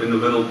put it in a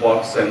little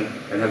box and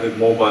have it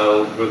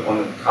mobile on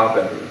a car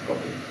battery,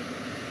 probably.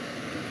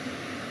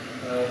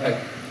 Hi.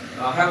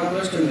 I have a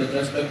question with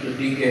respect to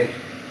DGate.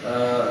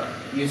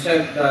 You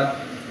said that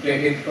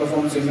it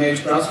performs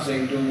image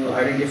processing to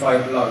identify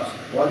blocks.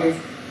 What if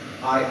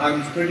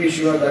I'm pretty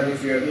sure that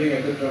if you're doing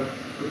a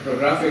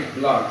cryptographic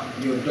block,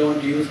 you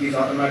don't use these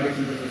automatic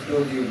synthesis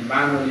tools, you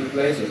manually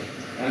place it.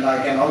 And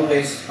I can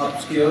always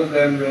obscure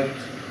them with,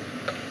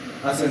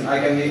 as in I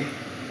can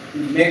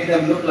make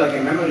them look like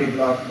a memory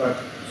block, but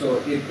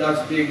so it does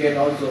DGate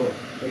also.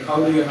 Like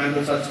how do you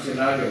handle such a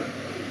scenario?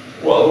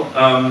 Well,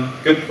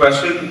 good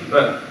question,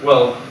 but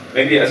well,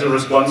 maybe as a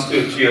response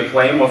to your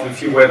claim of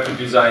if you were to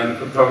design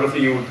cryptography,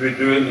 you would be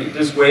doing it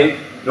this way.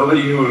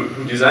 Nobody who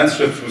designs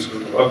chips with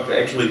cryptography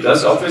actually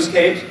does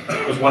obfuscate,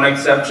 with one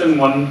exception,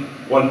 one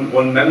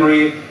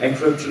memory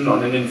encryption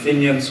on an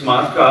Infineon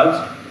smart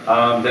card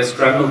They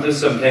scrambled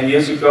this some 10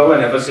 years ago,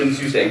 and ever since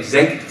used the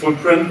exact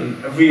footprint in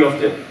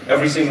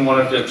every single one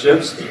of their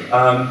chips.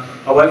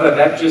 However,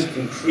 that just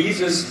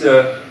increases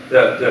the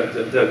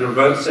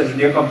reverse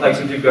engineer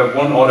complexity by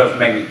 1 order of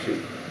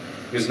magnitude.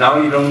 Because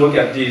now you don't look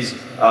at these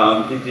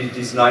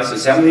nice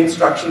assembly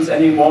instructions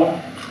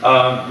anymore.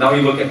 Now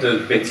you look at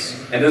the bits,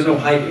 and there's no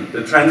hiding.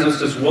 The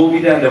transistors will be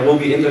there, and they will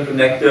be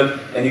interconnected,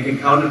 and you can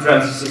count the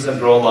transistors and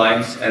draw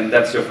lines, and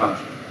that's your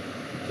function.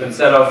 So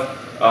instead of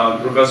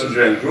reverse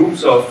engineering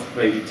groups of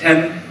maybe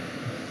 10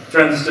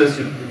 transistors,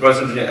 you reverse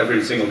engineer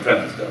every single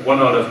transistor. 1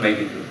 order of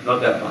magnitude,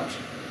 not that much.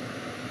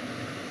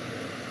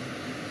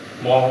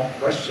 More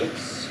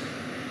questions?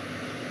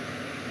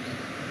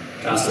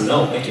 Karsten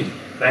Nohl, thank you.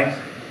 Thanks.